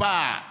pouvez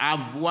pas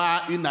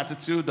avoir une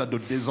attitude de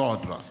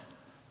désordre.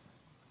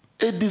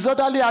 A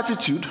disorderly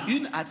attitude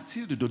Une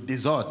attitude de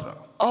désordre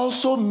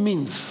also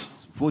means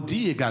faut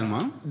dire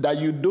également that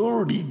you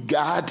don't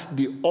regard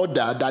the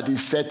order that is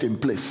set in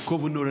place. que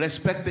vous ne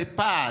respectez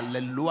pas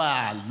les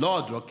lois,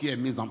 l'ordre qui est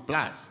mis en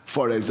place.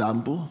 For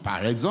example,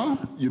 Par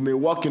exemple, you may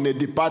work in a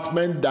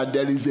department that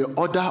there is an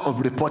order of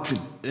reporting.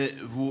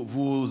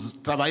 vous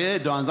travaillez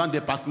dans un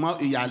département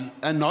où il y a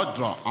un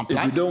ordre en If you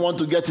place. don't want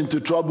to get into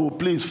trouble,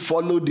 please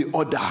follow the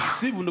order.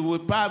 Si vous ne voulez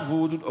pas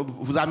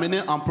vous amener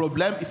en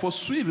problème, il faut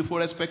suivre, il faut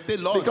respecter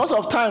l'ordre. Because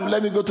of time,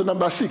 let me go to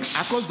number 6.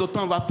 À cause de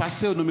temps, on va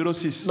passer au numéro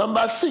 6.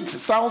 Number 6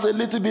 sounds a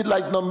little bit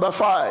like number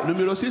 5.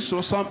 Numéro 6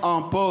 ressemble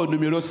un peu au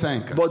numéro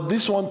 5. But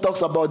this one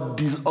talks about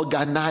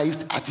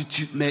disorganized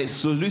attitude. Mais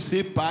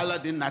celui-ci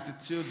parle d'une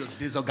attitude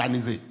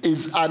désorganisée.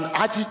 It's an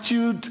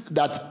attitude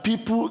that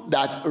people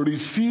that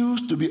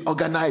refuse to be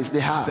organized,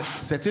 they have.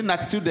 C'est une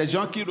attitude des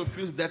gens qui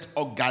refusent d'être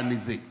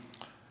organisés.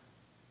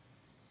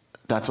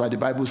 That's why the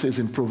Bible says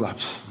in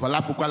Proverbs.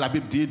 Voilà pourquoi la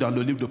Bible dit dans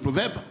le livre de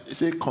Proverbes, It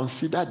says,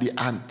 consider the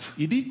ant.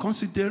 il dit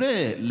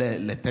considérez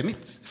les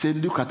termites. It says,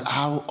 look at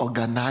how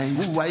organized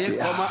Vous voyez they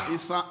comment are. ils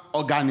sont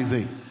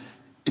organisés.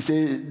 It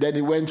says, then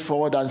he went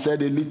forward and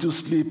said, a little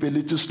sleep, a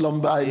little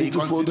slumber, a Et il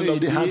little folding continue, of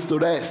the il hands dit, to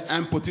rest.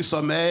 un petit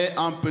sommeil,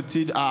 un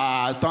petit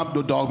temps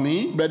de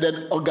dormir.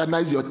 Brethren,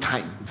 organize your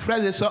time.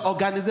 Frères et sœurs,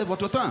 organisez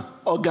votre temps.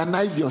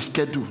 Organize your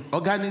schedule.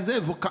 Organisez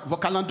vos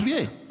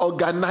calendriers.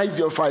 Organize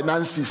your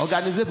finances.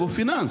 Organisez vos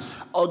finances.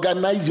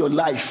 Organize your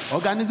life.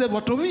 Organisez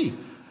votre vie.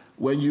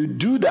 When you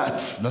do that,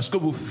 Lorsque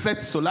vous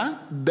faites cela,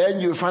 then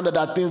you find out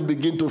that things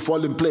begin to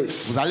fall in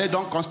place. vous allez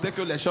donc constater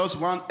que les choses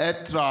vont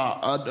être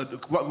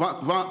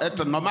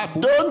normales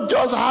pour vous. Don't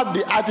just have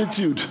the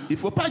attitude Il ne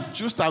faut pas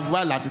juste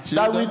avoir l'attitude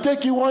that will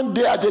take you one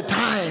day at a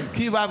time.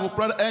 qui va vous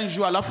prendre un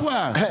jour à la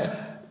fois.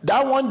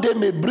 That one day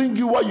may bring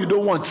you what you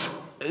don't want.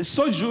 Et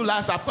ce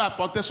jour-là, ça peut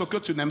apporter ce que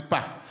tu n'aimes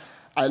pas.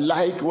 I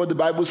like what the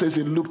Bible says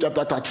in Luke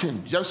chapter 13.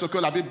 J'aime ce que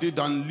la Bible dit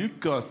dans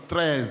Luc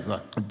 13.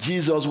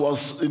 Jesus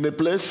was in a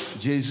place.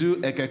 Jésus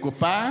est quelque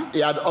part. He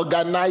had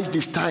organized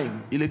his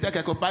time. Il était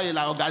quelque part, il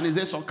a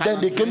organisé son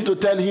Then they came calendrier. to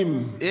tell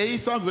him Et ils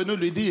sont venus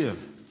lui dire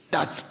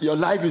that your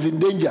life is in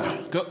danger.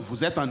 que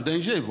vous êtes en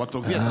danger, votre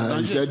vie est en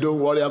He danger. said, don't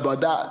worry about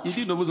that. Il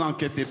dit ne vous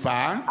inquiétez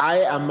pas.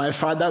 I and my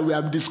father, we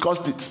have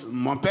discussed it.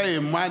 Mon père et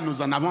moi,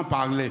 nous en avons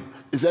parlé.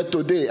 He said,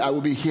 today I will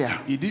be here.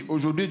 Il dit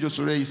aujourd'hui je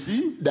serai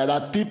ici. There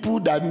are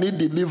people that need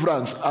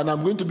deliverance and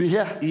I'm going to be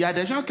here. Il y a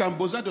des gens qui ont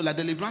besoin de la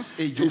délivrance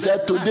et je He vais said,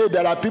 être là. today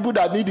there are people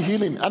that need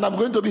healing and I'm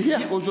going to be Il here.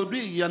 dit,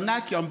 aujourd'hui il y en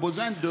a qui ont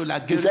besoin de la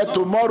He said, guérison.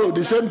 tomorrow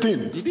the same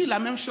thing. Il dit la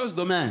même chose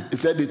demain. He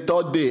said, the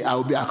third day I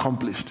will be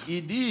accomplished.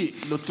 Il dit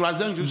le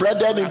troisième jour.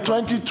 Brethren, in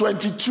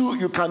 2022,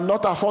 you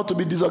cannot afford to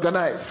be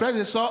disorganized. Frères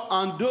et sœurs,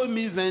 en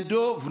 2022,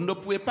 vous ne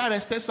pouvez pas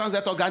rester sans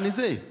être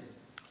organisé.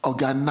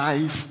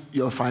 Organize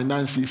your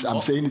finances.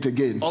 I'm saying it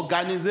again.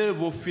 Organisez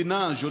vos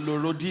finances, je le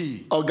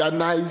redis.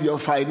 Organize your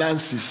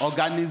finances.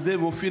 Organisez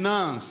vos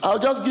finances. I'll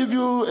just give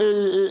you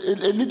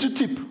a little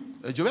tip.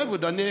 Je vais vous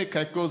donner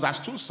quelques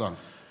astuces.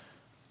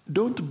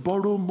 Don't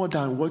borrow more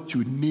than what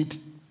you need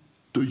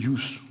to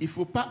use. Il ne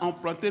faut pas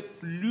emprunter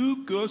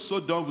plus que ce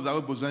dont vous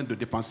avez besoin de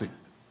dépenser.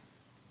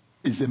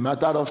 It's a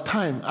matter of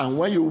time. And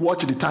when you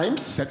watch the times,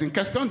 C'est une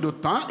question de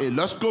temps et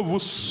lorsque vous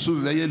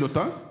surveillez le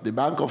temps, the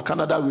Bank of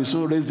Canada will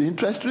soon raise the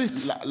interest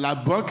rate. la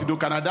Banque du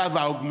Canada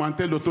va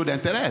augmenter le taux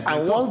d'intérêt.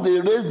 And once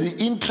they raise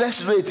the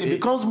interest rate, it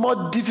becomes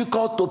more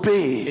difficult to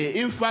pay.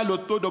 Et une fois le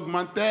taux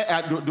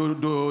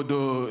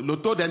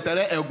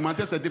d'intérêt est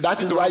augmenté, c'est difficile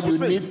That is de why you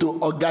rembourser. need to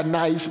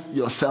organize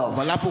yourself.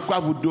 Voilà pourquoi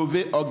vous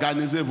devez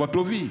organiser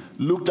votre vie.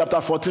 Luke chapter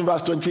 14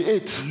 verse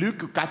 28.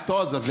 Luc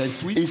 14,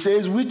 28. It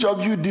says, which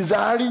of you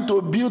desiring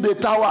to build a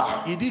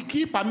tower Il dit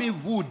qui parmi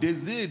vous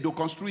désire de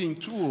construire une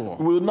tour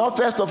will not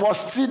first of all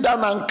sit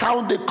down and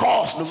count the ne va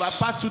costs?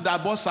 pas tout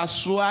d'abord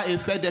s'asseoir et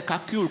faire des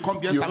calculs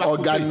combien You ça va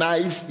coûter.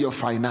 organize your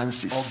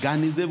finances.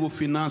 Organisez vos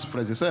finances,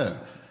 frères et sœurs.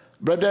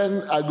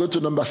 Brethren, I go to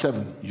number 7.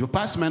 Je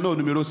passe maintenant au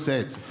numéro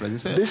 7, frères et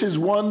sœurs. This is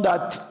one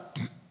that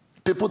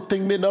people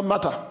think may not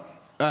matter.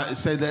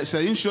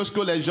 C'est une chose que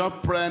les gens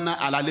prennent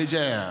à la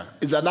légère.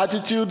 It's an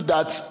attitude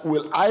that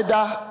will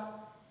either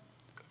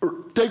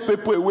take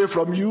people away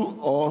from you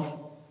or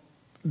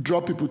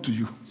draw people to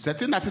you.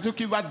 C'est une attitude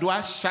qui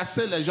doit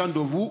chasser les gens de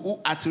vous ou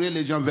attirer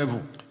les gens vers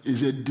vous.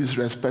 It's a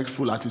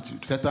disrespectful attitude.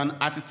 C'est une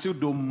attitude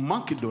de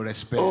manque de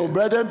respect. Oh,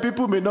 brethren,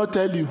 people may not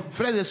tell you.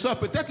 Frères et sœurs,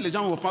 peut-être les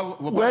gens ne vont pas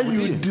vous When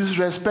you dire.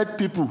 disrespect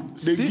people,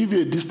 they Si- give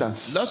you a distance.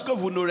 Lorsque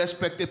vous ne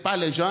respectez pas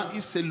les gens,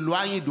 ils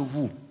s'éloignent de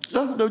vous.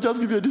 No, they'll just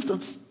give you a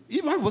distance.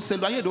 Ils vont vous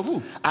s'éloigner de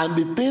vous. And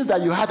the things that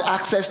you had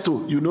access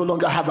to, you no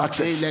longer have Et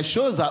access. les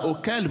choses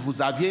auxquelles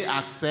vous aviez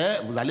accès,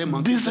 vous allez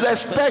manquer.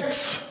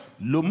 Disrespect.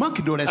 Le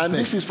manque de And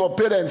this respect. is for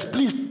parents.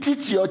 Please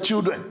teach your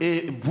children.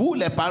 Et vous,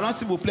 les parents,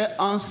 s'il vous plaît,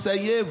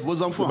 enseignez vos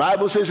The enfants.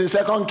 Bible says in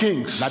 2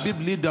 Kings La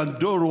Bible dit dans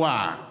 2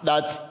 Rois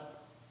that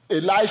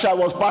Elisha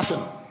was passing.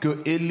 que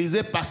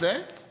Élisée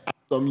passait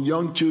Some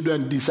young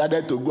children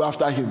decided to go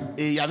after him.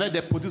 et il y avait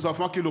des petits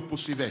enfants qui le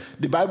poursuivaient.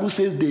 The Bible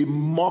says they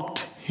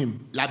mocked him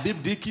La Bible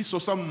dit qu'ils se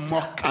sont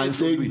moqués and de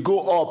said, lui. go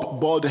up,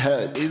 bald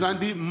head. Ils ont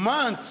dit,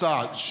 monte,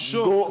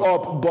 chauffe, Go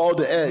up, bald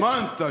head.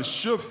 monte,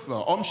 chauffe,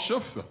 homme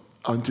chauffe.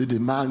 until the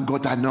man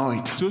got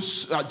annoyed.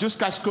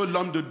 Jusqu'à ce que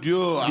l'homme de Dieu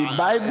The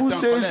Bible était en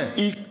says colère.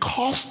 he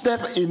cursed them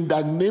in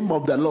the name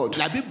of the Lord.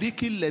 La Bible dit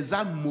qu'il les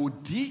a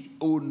maudits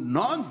au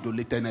nom de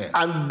l'Éternel.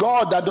 And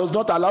God that does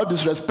not allow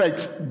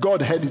disrespect,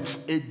 God heard it.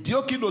 Et Dieu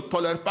qui ne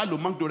tolère pas le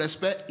manque de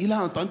respect, il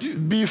a entendu.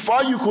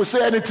 Before you could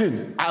say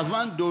anything,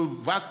 Avant de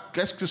voir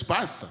qu'est-ce qui se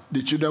passe,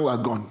 the children were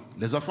gone.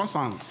 les enfants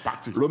sont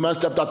partis. Romans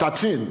chapter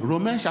 13.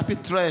 Romains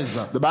chapitre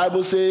 13. The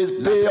Bible says,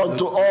 pay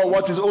unto all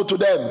what is owed to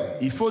them.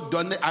 Il faut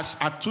donner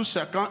à tout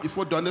chacun, il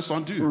faut donner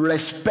son dû.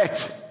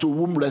 Respect to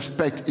whom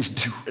respect is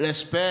due.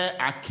 Respect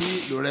à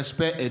qui le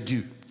respect est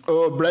dû.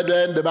 Oh,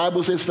 brethren, the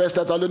Bible says 1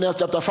 Thessalonians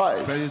chapter 5.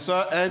 Frères et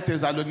sœurs, 1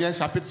 Thessaloniciens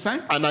chapitre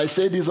 5. And I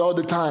say this all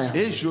the time.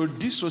 Et je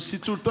dis ceci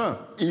tout le temps.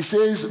 He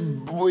says,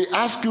 we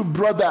ask you,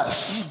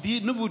 brothers, Il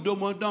dit, nous vous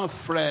demandons,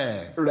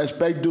 frères,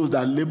 respect those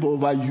that labor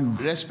over you.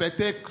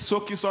 respectez ceux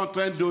qui sont en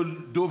train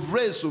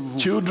d'œuvrer sur vous.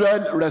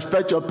 Children,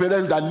 respect your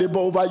parents that labor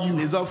over you.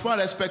 Les enfants,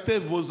 respectez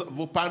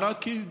vos parents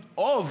qui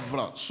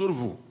œuvrent sur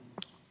vous.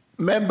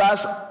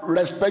 Members,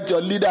 respect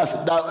your leaders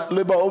that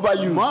labor over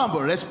you.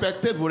 Membres,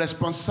 respectez vos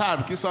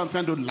responsables qui sont en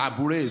train de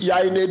labourer. You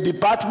are in a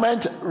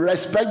department,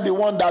 respect the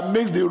one that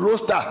makes the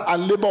roster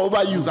and labor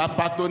over you. Vous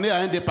appartenez à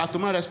un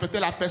département, respectez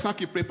la personne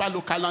qui prépare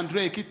le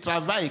calendrier, qui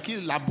travaille, qui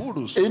laboure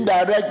aussi.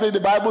 Indirectly,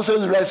 the Bible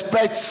says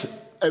respect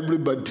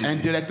everybody.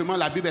 Indirectement,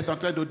 la Bible est en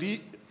train de dire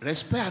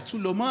respect à tout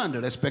le monde,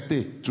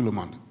 respectez tout le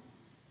monde.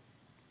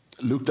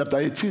 Luke chapter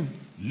 18.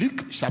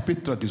 Luc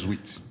chapitre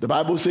 18. The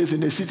Bible says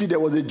in a city there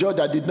was a judge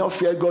that did not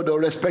fear God or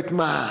respect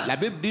man. La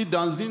Bible dit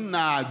dans une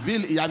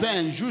ville, il y avait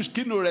un juge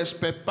qui ne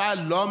respecte pas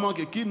l'homme,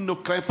 qui ne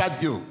craint pas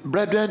Dieu.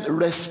 Brethren,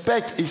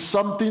 respect is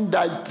something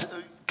that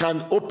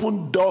can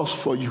open doors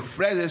for you.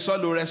 Frères et sœurs,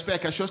 le respect est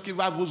quelque chose qui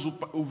va vous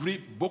ouvrir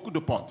beaucoup de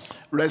portes.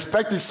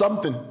 Respect is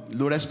something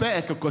Le respect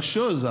est quelque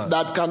chose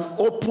that can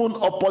open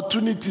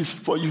opportunities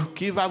for you.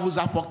 qui va vous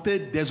apporter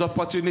des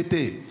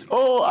opportunités.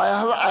 Oh, I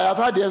have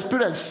had the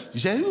experience.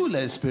 J'ai eu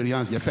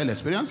l'expérience, j'ai fait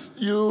l'expérience.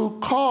 You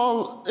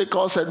call a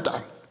call center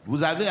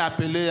Vous avez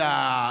appelé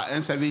à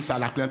un service à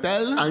la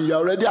clientèle and you're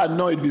already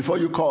annoyed before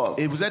you call.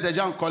 et vous êtes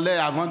déjà en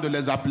colère avant de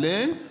les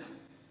appeler.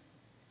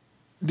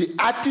 The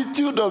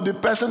attitude of the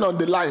person on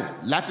the line,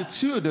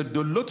 L'attitude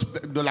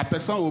de la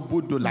personne au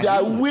bout de la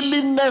their ligne,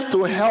 willingness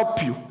to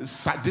help you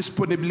sa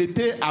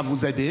disponibilité à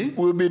vous aider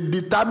will be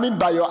determined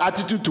by your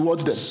attitude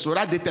towards them.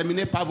 sera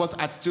déterminée par votre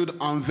attitude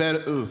envers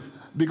eux.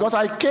 Because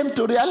I came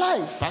to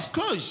realize Parce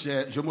que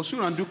je me suis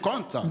rendu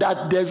compte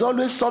that there's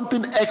always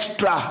something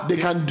extra they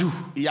can do.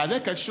 il y avait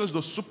quelque chose de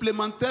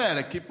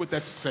supplémentaire qui peut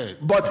être fait.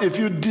 But if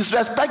you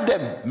disrespect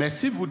them, Mais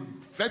si vous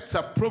faites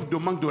sa preuve de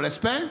manque de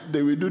respect,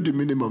 they will do the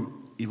minimum.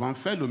 ils vont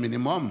faire le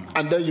minimum.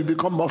 And then you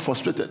become more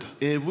frustrated.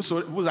 Et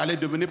vous allez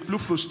devenir plus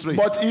frustré.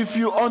 But if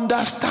you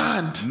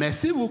understand Mais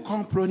si vous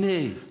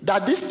comprenez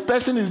that this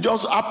person is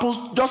just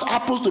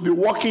happens to be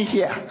working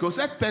here, que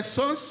cette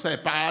personne,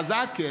 c'est par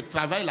hasard qu'elle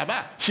travaille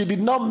là-bas. she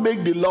did not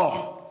make the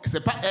law.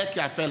 C'est pas elle qui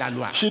a fait la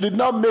loi. She did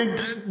not make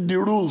the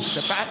rules.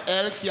 C'est pas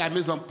elle qui a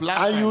mis en place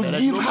And you les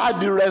give règlements. her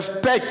the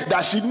respect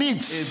that she Et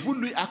needs. vous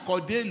lui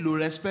accordez le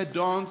respect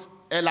dont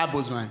elle a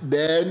besoin.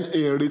 Then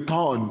in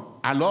return,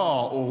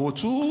 Alors, au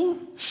retour,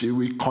 she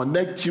will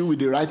connect you with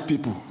the right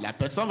people. la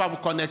personne va vous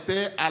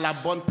connecter à la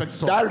bonne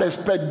personne. That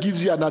respect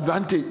gives you an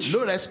advantage. Le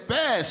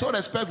respect, ce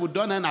respect vous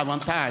donne un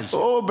avantage.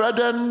 Oh,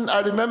 brethren,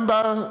 I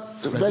remember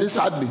very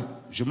sadly,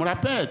 Je me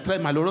rappelle, très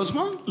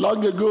malheureusement,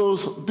 long ago,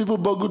 people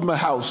burgled my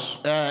house.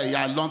 il y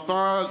a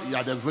longtemps, il y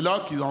a des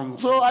voleurs qui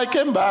So I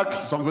came back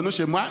sont venus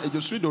chez moi et je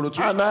suis de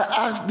retour. and I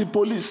asked the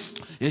police.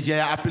 Et j'ai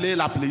appelé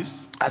la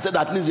police. I said,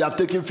 at least you have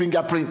taken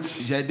fingerprints.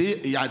 J'ai dit,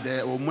 il y a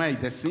au moins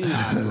des signes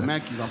de main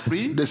qu'ils ont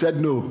pris. They said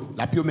no.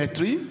 La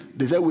biométrie.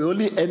 They said, we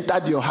only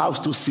entered your house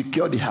to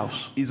secure the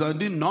house. Ils ont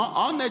dit non,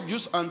 on est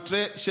juste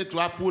entré chez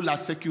toi pour la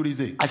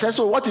sécuriser. I said,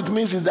 so what it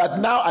means is that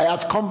now I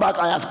have come back,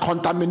 I have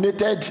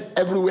contaminated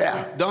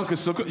everywhere. Donc,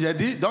 ce que j'ai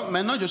dit, donc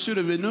maintenant je suis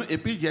revenu et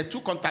puis j'ai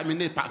tout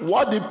contaminé partout.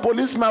 What the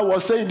policeman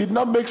was saying did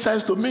not make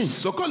sense to me.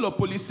 Ce que le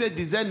policier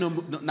disait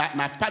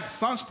n'a pas de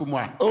sens pour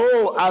moi.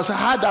 Oh, as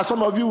hard as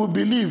some of you will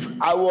believe,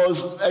 I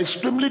was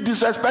extremely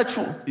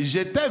disrespectful.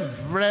 J'étais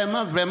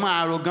vraiment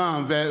arrogant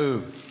envers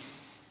eux.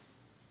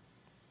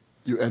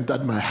 You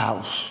entered my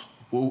house.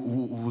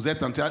 Vous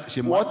êtes entré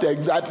chez moi. What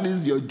exactly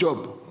is your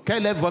job?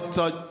 Quel est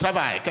votre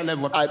travail? Quel est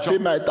votre I pay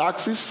job? my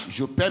taxes.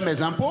 Je paie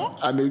mes impôts.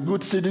 I'm a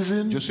good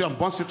citizen. Je suis un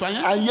bon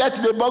citoyen. And yet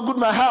they burgled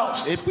my house.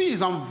 Et puis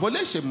ils ont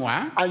volé chez moi.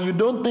 And you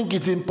don't think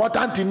it's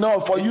important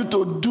enough for you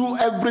to do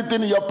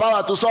everything in your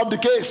power to solve the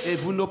Et case.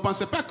 vous ne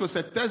pensez pas que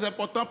c'est très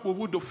important pour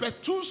vous de faire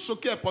tout ce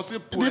qui est possible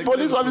pour The régler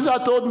police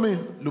officer told me,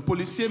 Le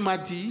policier m'a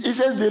dit, he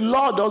says the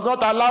law does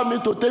not allow me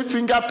to take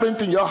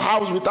fingerprint in your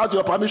house without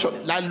your permission.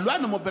 la loi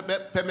ne me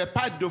permet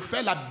pas de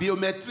faire la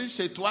biométrie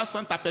chez toi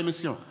sans ta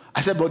permission. I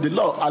said, but the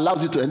law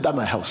allows you to enter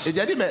my house. Et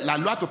j'ai dit, mais la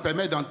loi te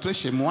permet d'entrer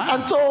chez moi.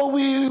 And so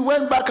we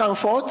went back and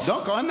forth.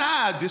 Donc on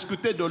a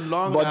discuté de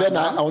longue But then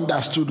I heure.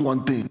 understood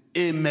one thing.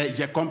 Et mais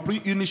j'ai compris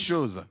une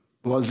chose.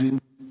 It wasn't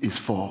his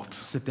fault.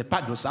 C'était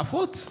pas de sa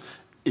faute.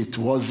 it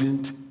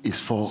wasn't his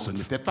fault. Ce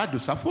n'était pas de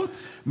sa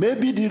faute.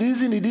 Maybe the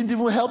reason he didn't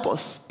even help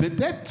us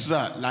Peut-être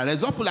la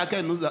raison pour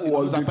laquelle il nous a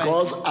was pas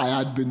because aidés, I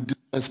had been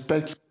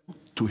disrespectful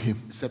to him.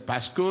 c'est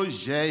parce que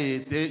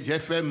j'ai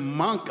fait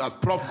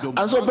preuve de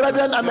And so, manque de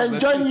brethren, I'm respect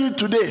enjoying envers lui. you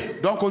today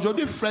Donc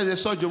aujourd'hui, frères et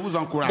sœurs, je vous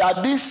encourage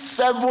that these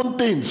 7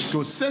 things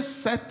que ces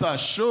 7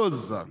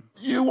 choses,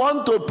 you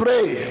want to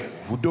pray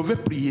vous devez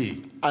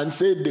prier and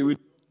say they will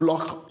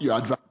block your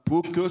advice,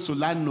 pour que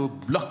cela ne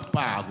bloque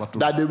pas votre vie.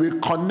 that they will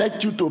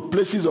connect you to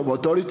places of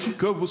authority,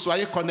 Que vous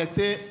soyez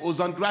connectés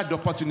aux endroits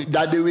d'opportunité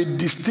that they will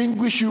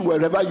distinguish you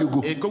wherever you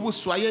go. et que vous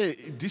soyez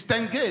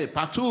distingués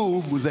partout où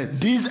vous êtes.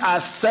 These are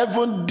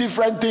 7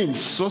 different things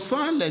Ce sont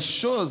les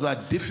choses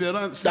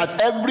différentes. that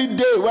every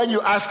day when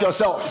you ask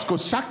yourself, Parce que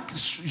chaque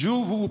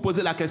jour, vous vous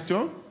posez la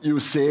question, you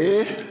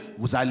say,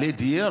 vous allez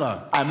dire,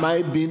 am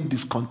I being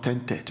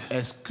discontented?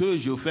 est-ce que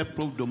je fais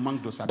preuve de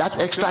manque de That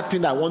satisfaction? extra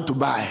thing I want to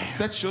buy,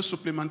 Cette chose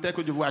supplémentaire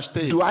que je veux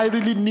acheter, do I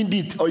really need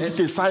it, or is it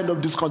a sign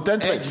of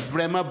discontentment? ai-je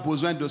vraiment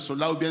besoin de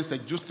cela ou bien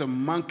c'est juste un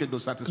manque de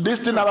This satisfaction?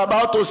 thing I'm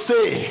about to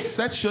say,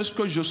 Cette chose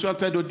que je suis en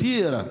train de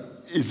dire,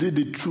 is it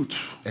the truth?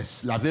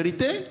 est-ce la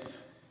vérité?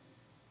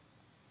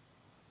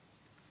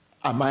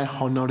 Am I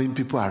honoring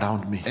people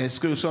around me? Est-ce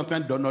que je suis en train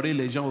d'honorer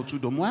les gens autour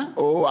de moi?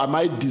 Or am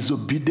I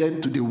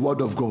disobedient to the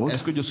word of God?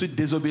 Est-ce que je suis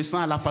désobéissant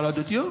à la parole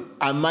de Dieu?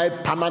 Am I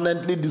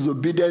permanently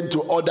disobedient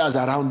to others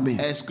around me?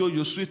 Est-ce que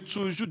je suis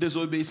toujours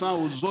désobéissant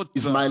aux autres?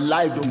 Is my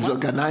life autour de moi?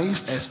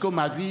 disorganized? Est-ce que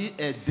ma vie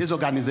est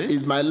désorganisée?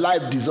 Is my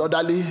life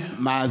disorderly?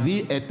 Ma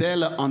vie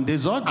est-elle en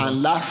désordre?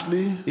 And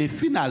lastly, Et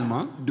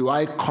finalement, do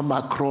I come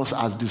across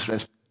as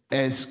disrespectful?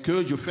 est-ce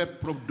que je fais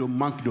preuve de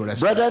manque de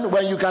respect? Brethren,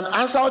 when you can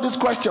answer all these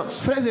questions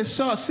Frères et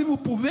sœurs, si vous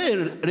pouvez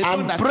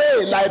répondre and à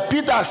pray ça like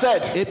Peter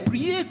said, et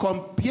prier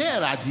comme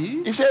Pierre a dit,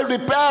 he said,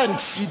 repent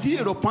il dit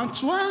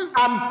repens-toi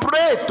and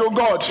pray to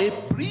God. et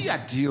prie à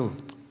Dieu.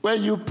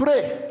 When you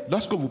pray,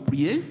 Lorsque vous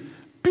priez,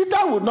 Peter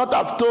would not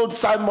have told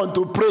Simon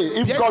to pray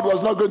if Pierre- God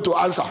was not going to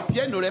answer.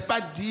 Pierre n'aurait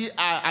pas dit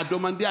à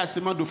demander à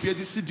Simon de prier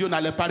si Dieu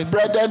n'allait pas répondre.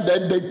 Brethren,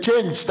 then the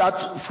change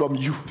starts from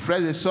you.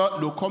 Frères et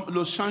sœurs,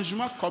 le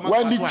changement commence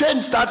When par the toi.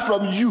 change starts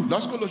from you,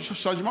 Lorsque le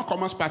changement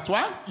commence par toi,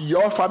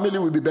 your family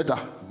will be better.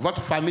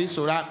 votre famille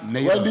sera When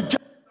meilleure. the change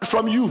starts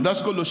from you,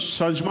 Lorsque le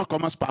changement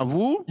commence par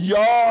vous,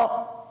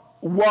 your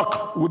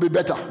work will be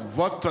better.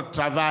 votre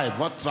travail,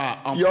 votre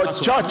Your emploi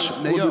sera church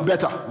will meilleur. be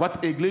better. Votre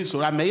église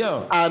sera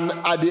meilleure. And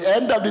at the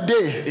end of the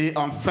day, Et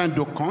en fin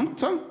de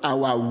compte,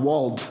 our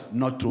world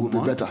notre will be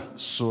monde better.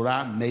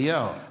 sera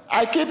meilleur.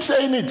 I keep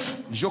saying it,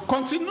 Je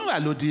continue à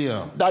le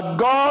dire, that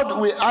God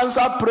will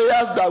answer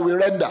prayers that we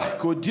render.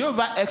 que Dieu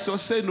va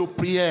exaucer nos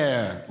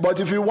prières. But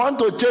if you want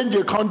to change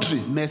a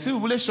country, Mais si vous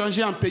voulez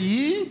changer un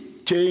pays,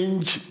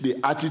 change the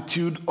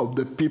attitude of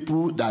the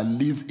people that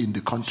live in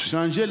the country.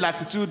 changez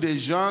l'attitude des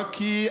gens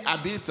qui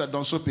habitent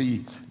dans ce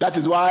pays. That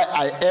is why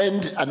I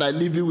end and I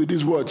leave you with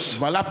these words.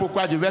 Voilà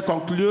pourquoi je vais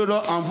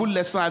conclure en vous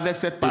laissant avec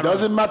cette It parole.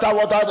 doesn't matter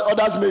what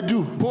others may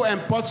do. Peu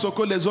importe ce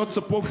que les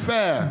autres peuvent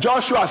faire.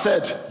 Joshua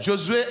said,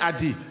 Josué a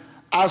dit,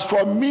 as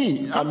for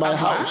me and my moi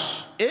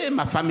house, et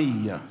ma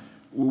famille,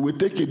 we will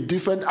take a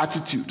different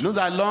attitude. nous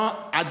allons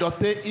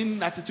adopter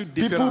une attitude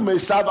People différente. may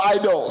serve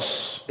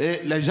idols.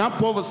 Et les gens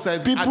peuvent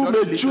servir. People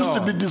may choose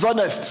to be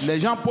dishonest. Les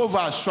gens peuvent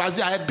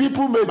choisir à être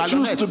People may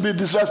choose malhonnêtes. to be Ils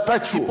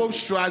disrespectful. peuvent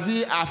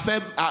choisir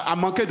à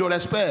manquer de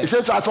respect. He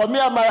says, as for me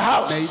and my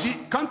house, Mais il dit,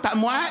 quant à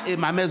moi et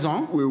ma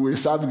maison, we will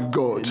serve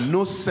God.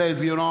 nous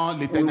servirons We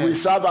l'Éternel. will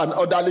serve an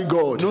orderly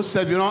God. Nous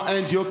servirons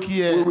un Dieu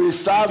qui est We will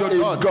serve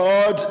Dieu a d'ordre.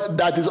 God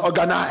that is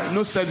organized.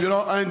 Nous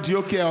servirons un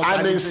Dieu qui est And in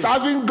organisé.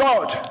 serving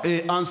God,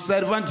 Et en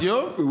servant Dieu,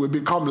 we will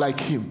become like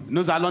Him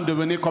nous allons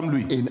devenir comme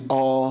lui in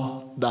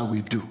all that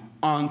we do.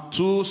 en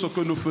tout ce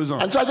que nous faisons.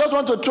 And so I just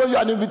want to throw you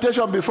an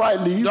invitation before I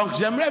leave. Donc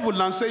j'aimerais vous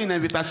lancer une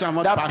invitation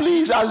avant de That partir.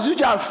 please, as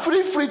usual,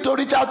 free to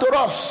reach out to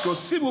us. Que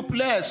s'il vous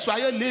plaît,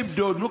 soyez libre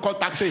de nous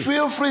contacter.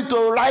 Feel free to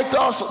write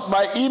us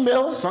by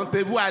email.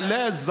 Sentez-vous à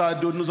l'aise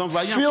de nous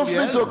envoyer un Feel free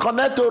courriel, to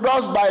connect to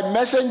us by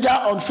messenger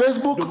on de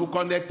Facebook. vous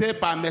connecter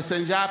par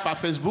Messenger, par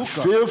Facebook.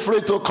 Feel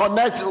free to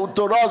connect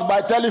to us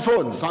by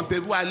telephone.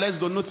 Sentez-vous à l'aise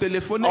de nous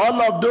téléphoner. All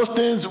of those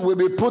things will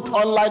be put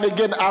online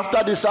again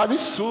after the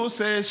service.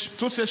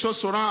 Toutes ces choses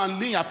seront en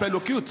ligne après le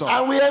culte.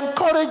 And we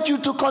encourage you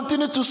to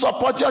continue to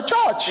support your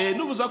church. Et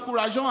nous vous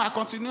encourageons à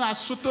continuer à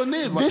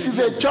soutenir votre This is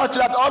a église. church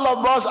that all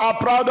of us are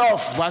proud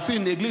of. Voici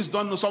une église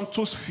dont nous sommes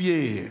tous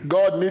fiers.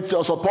 God needs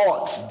your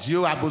support.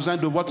 Dieu a besoin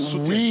de votre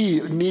soutien.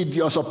 We need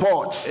your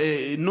support.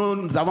 Et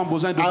nous avons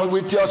besoin de And votre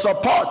with soutien. your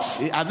support,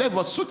 Et avec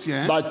votre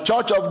soutien, the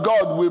church of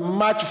God will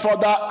march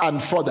further and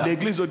further.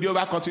 l'église de Dieu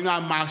va continuer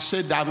à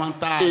marcher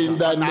davantage In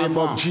the en name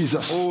avant. of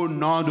Jesus. Au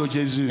nom de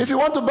Jésus. If you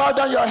want to bow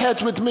down your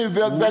heads with me Vous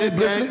voulez very bien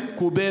briefly,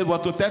 courber Levez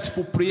votre tête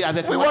pour prier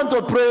avec We moi. want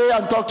to pray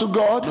and talk to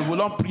God. Nous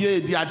voulons prier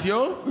et dire à Dieu.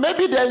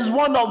 Maybe there is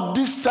one of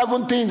these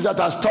 7 things that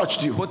has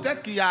touched you.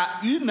 Peut-être qu'il y a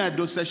une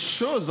de ces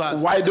choses.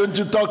 Why don't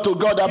you talk to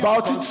God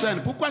about it?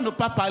 Pourquoi ne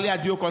pas parler à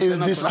Dieu Is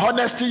concernant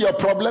dishonesty your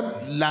problem?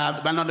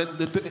 la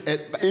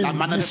Is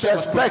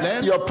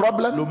disrespect your le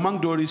problem?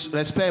 manque de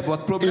respect est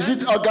votre problème? Is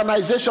it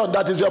organization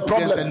that is your Ou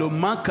bien c'est problem? le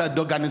manque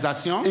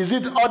d'organisation? Is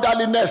it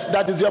orderliness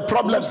that is your Ou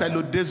problem? c'est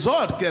le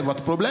désordre qui est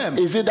votre problème?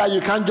 Is it that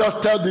you can't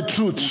just tell the Ou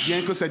truth?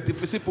 bien que c'est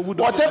difficile pour vous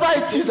de Whatever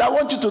it is, I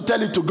want you to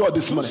tell it to God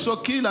this tout morning. ce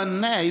qu'il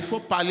en est, il faut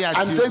parler à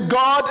And Dieu. say,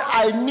 God,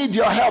 I need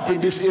your help in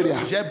this area.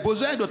 J'ai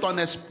besoin de ton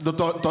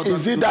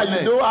Is it that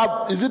you don't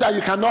have, is it that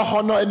you cannot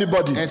honor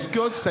anybody? Est-ce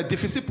que c'est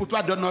difficile pour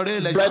toi d'honorer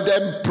les gens?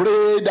 Brethren,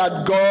 pray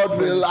that God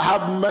will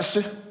have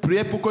mercy.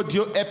 Priez pour que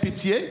Dieu ait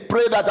pitié,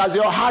 Pray that as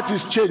your heart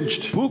is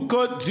changed, pour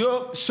que Dieu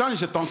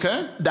change ton cœur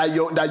that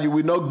you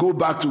will not go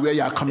back to where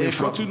you are coming et que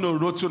tu from. ne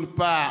retournes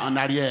pas en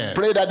arrière.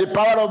 Pray that the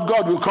power of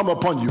God will come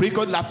upon you. Prie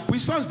que la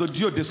puissance de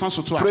Dieu descende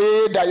sur toi.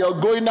 Pray that your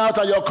going out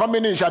and your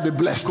coming in shall be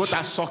blessed. Que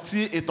ta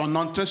sortie et ton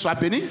entrée soient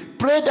bénies.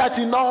 Pray that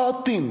in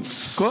all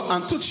things, Que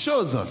en toutes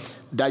choses,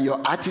 that your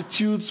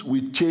attitudes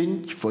will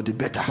change for the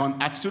better. ton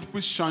attitude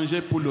puisse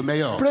changer pour le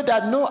meilleur. Pray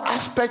that no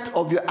aspect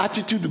of your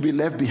attitude will be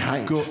left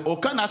behind. Que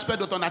aucun aspect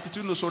de ton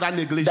attitude ne sera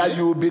négligé. That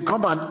you will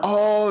become an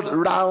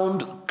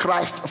all-round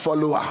Christ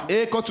follower.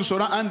 Et que tu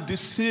seras un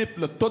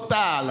disciple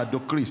total de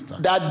Christ.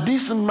 That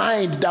this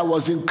mind that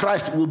was in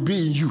Christ will be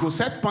in you. Que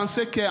cette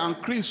pensée qui est en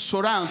Christ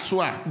sera en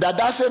toi.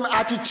 That same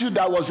attitude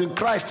that was in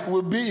Christ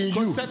will be in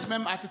Que you. cette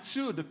même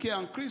attitude qui est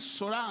en Christ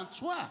sera en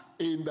toi.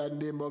 In the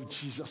name of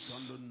Jesus.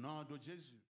 Dans le nom de Jésus.